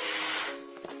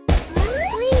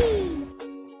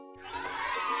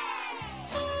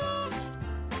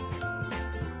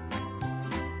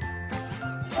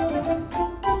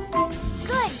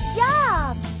 Good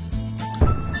job!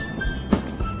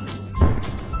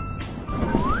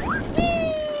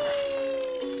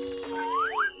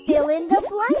 Fill in the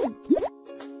blank.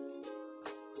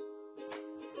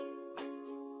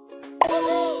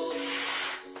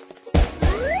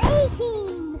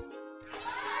 18.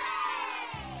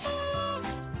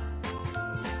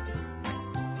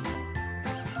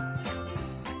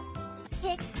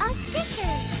 Pick a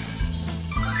sticker.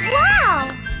 Wow!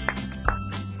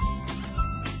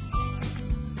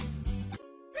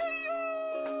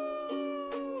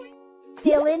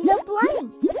 Fill in the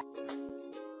blank.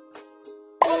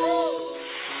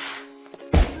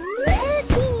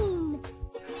 13.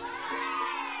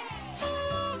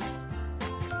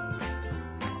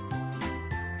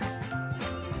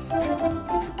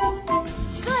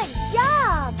 Good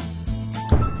job!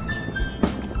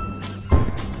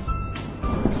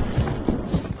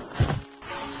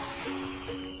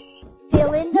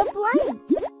 Fill in the blank.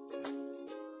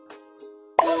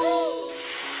 10.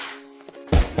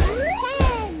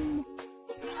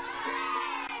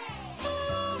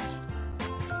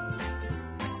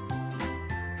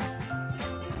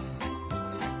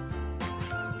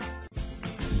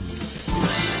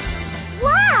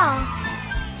 Wow!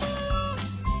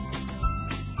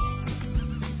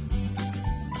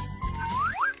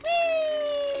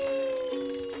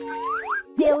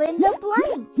 Fill in the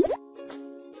blank.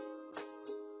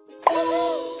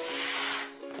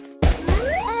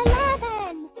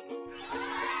 11.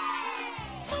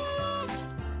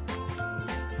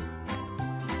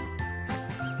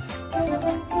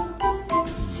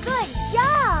 Good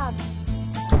job!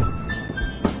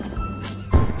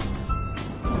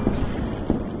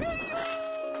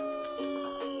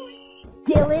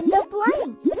 Fill in the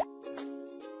blank.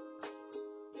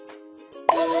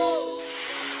 12.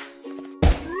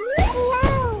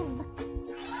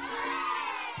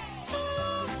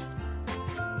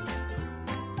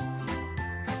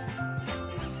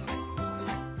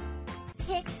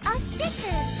 Pick a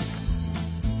sticker.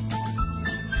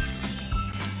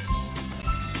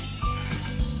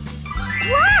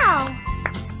 Wow!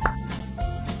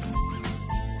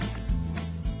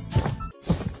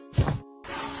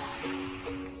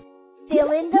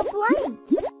 Fill in the blank.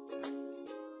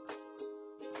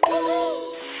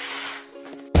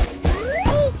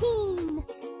 18.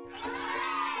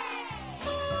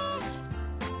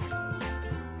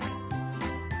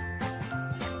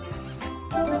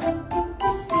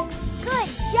 Good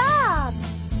job!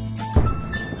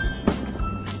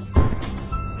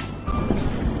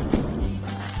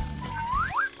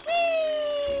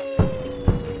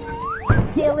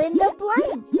 Fill in the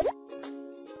blank.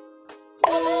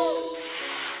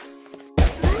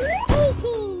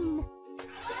 18.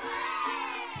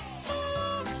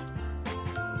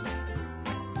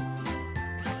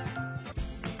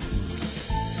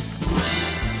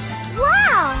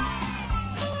 Wow!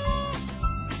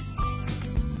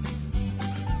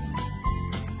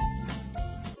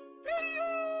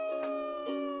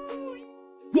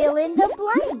 Fill in the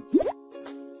blank.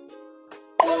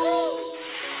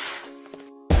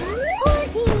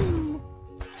 14.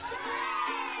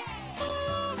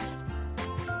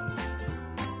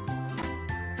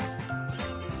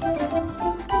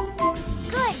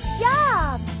 Good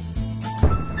job!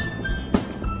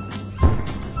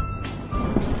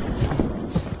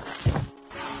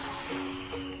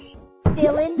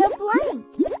 Fill in the blank.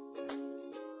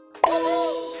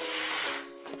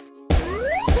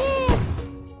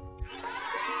 6.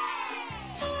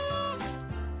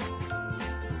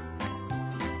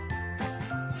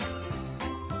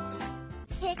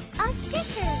 Pick a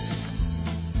sticker.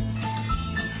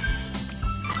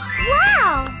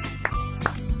 Wow!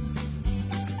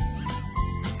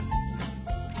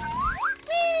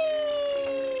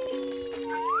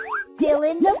 Fill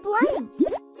in the blank.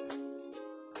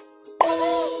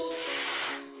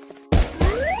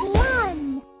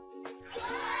 1.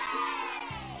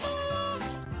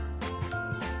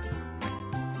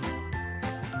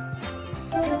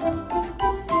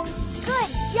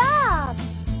 Good job!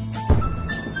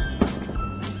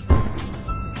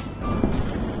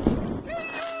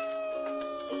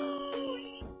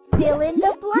 Fill in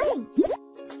the blank.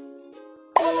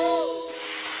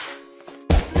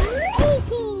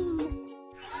 18.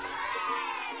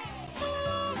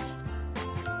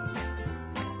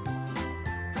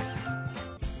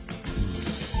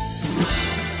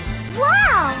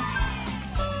 Wow!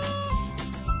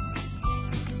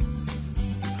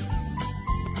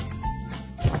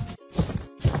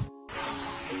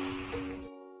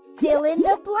 Fill in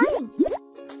the blank.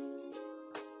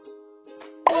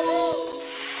 5.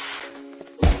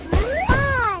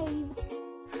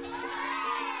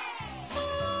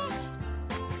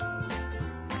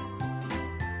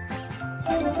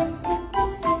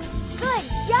 Good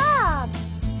job!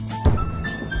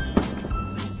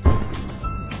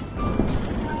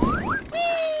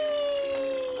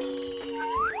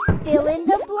 Fill in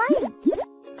the blank.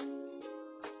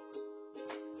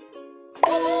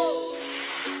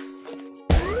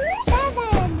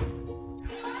 7.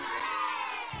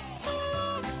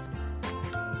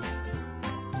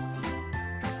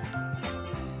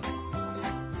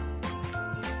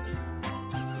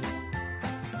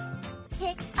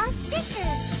 Pick a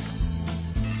sticker.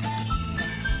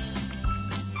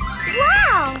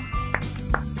 Wow!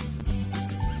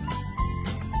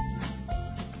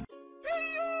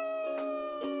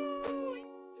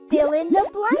 Fill in the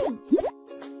blank.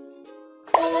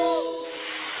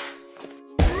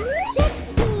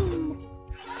 16.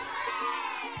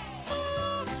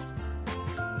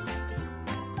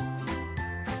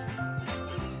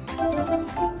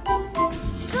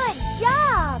 Good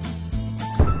job!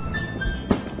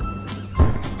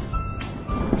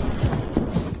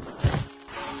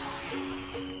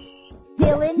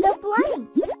 Fill in the blank.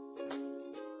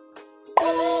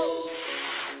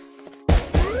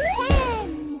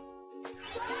 10.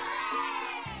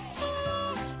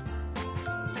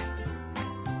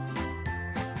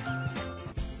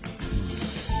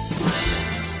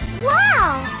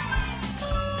 Wow!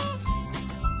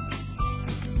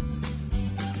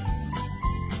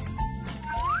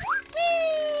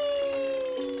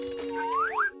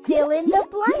 Fill in the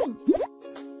blank.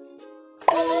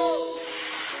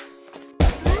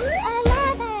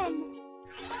 11.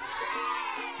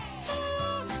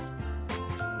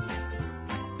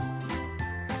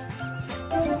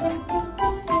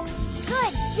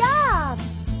 Good job!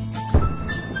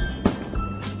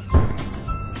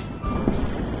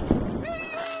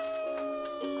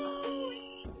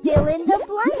 Fill in the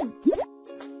blank.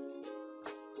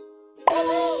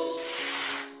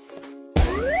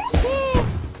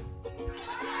 6.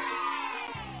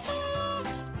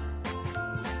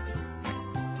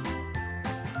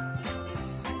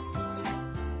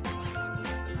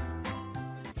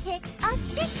 Pick a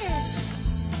sticker.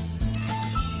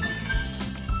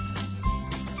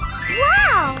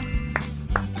 Wow!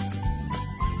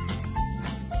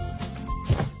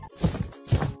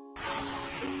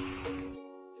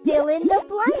 Fill in the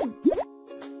blank.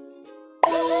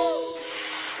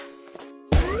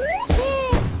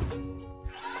 6.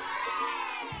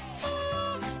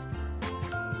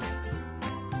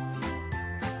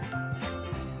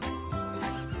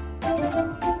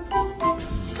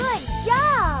 Good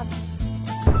job!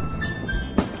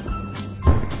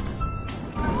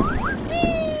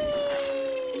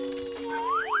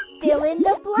 Fill in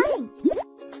the blank.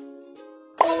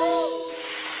 10.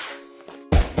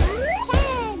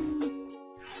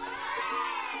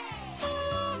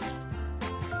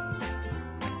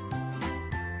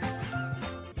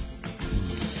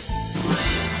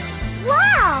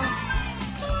 Wow!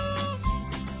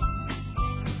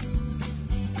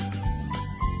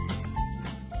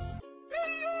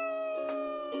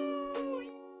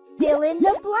 Fill in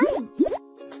the blank.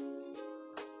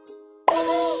 5.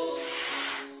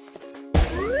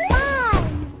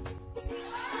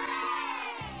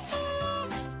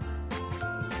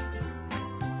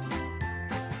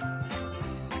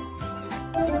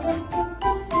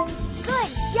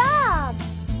 Good job!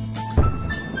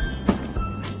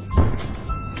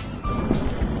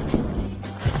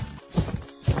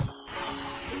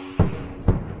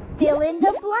 Fill in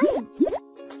the blank.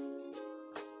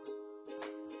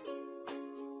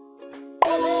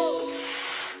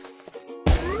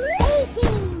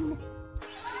 18.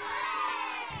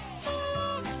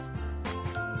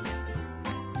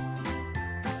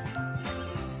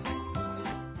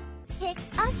 Pick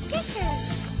a sticker.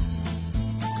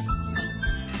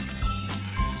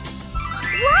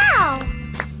 Wow!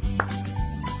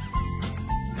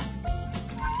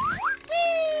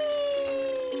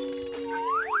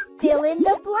 Fill in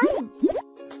the blank.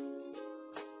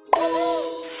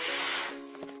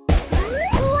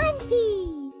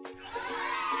 20.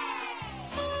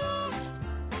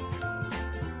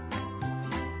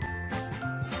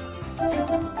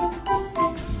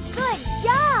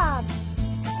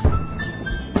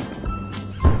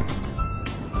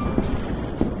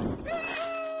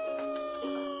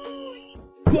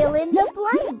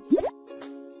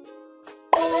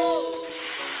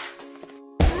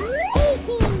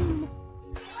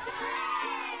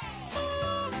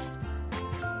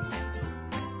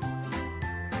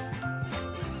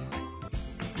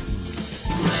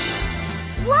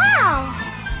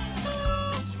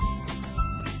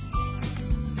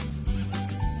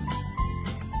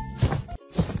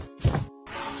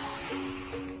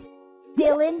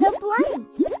 Fill in the blank.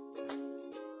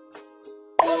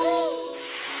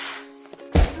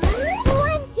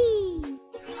 20.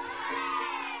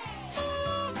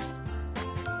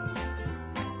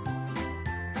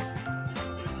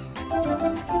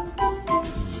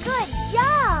 Good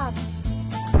job.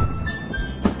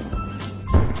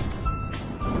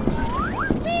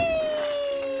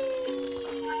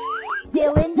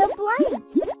 Fill in the blank.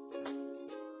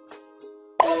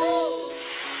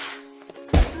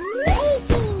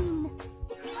 18.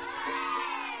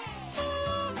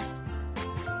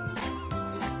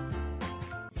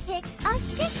 Pick a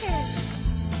sticker.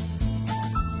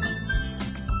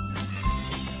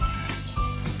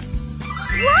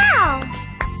 Wow!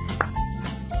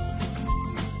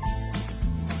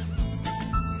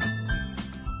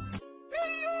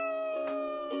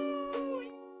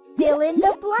 Fill in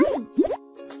the blank.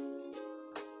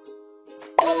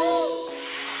 10.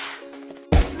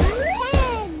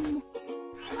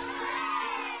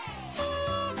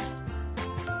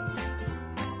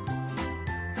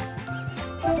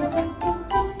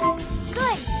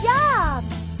 Good job!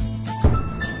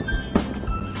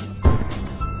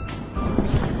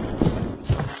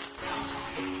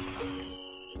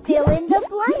 Fill in the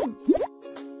blank.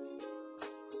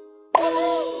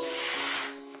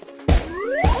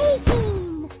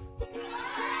 18.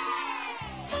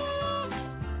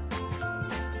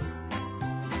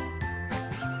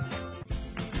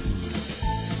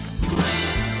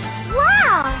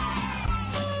 Wow!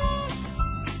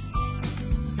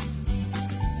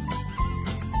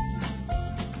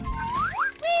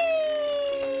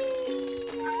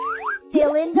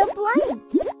 Fill in the blank.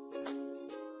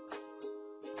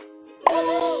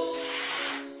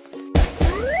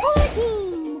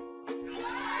 14.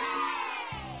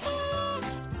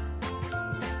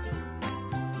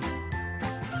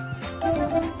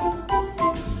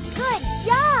 Good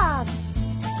job!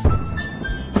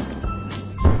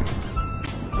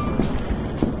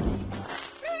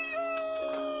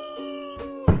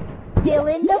 Fill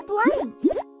in the blank.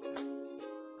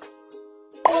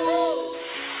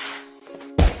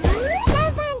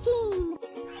 17.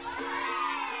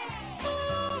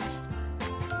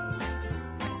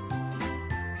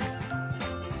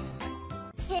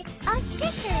 Pick a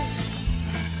sticker.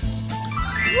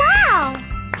 Wow!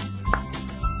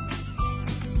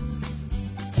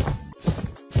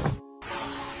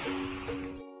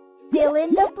 Fill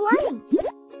in the blank.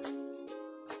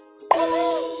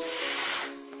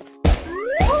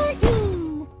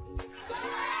 14.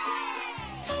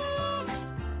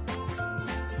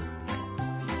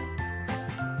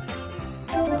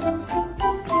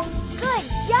 Good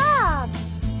job!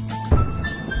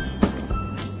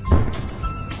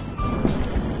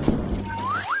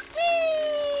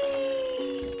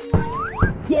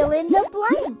 Fill in the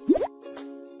blank.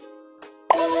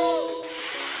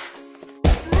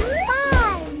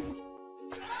 5.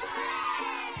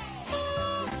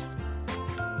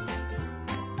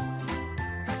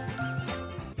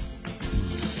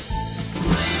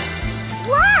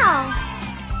 Wow!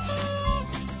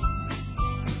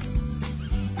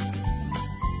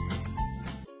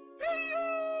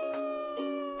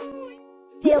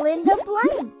 Fill in the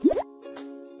blank.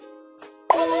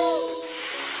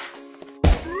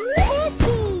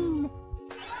 15.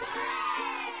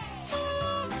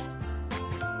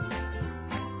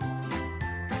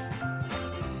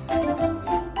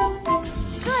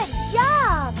 Good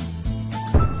job!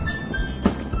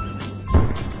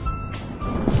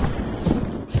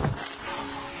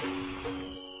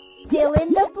 Fill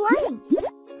in the blank.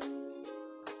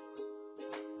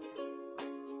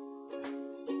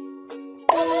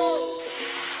 8.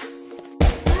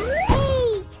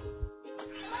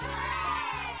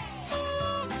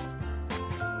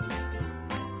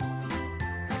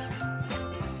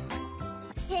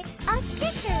 Pick a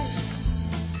sticker.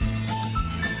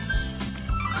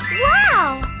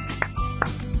 Wow!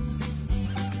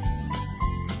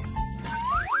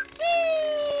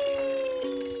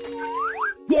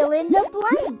 Fill in the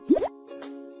blank.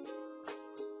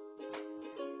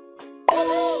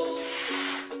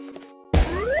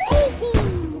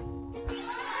 18.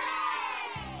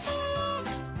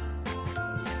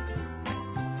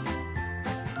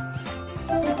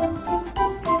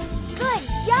 Good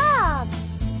job!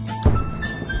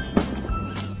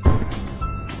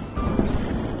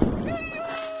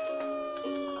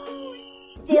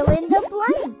 Fill in the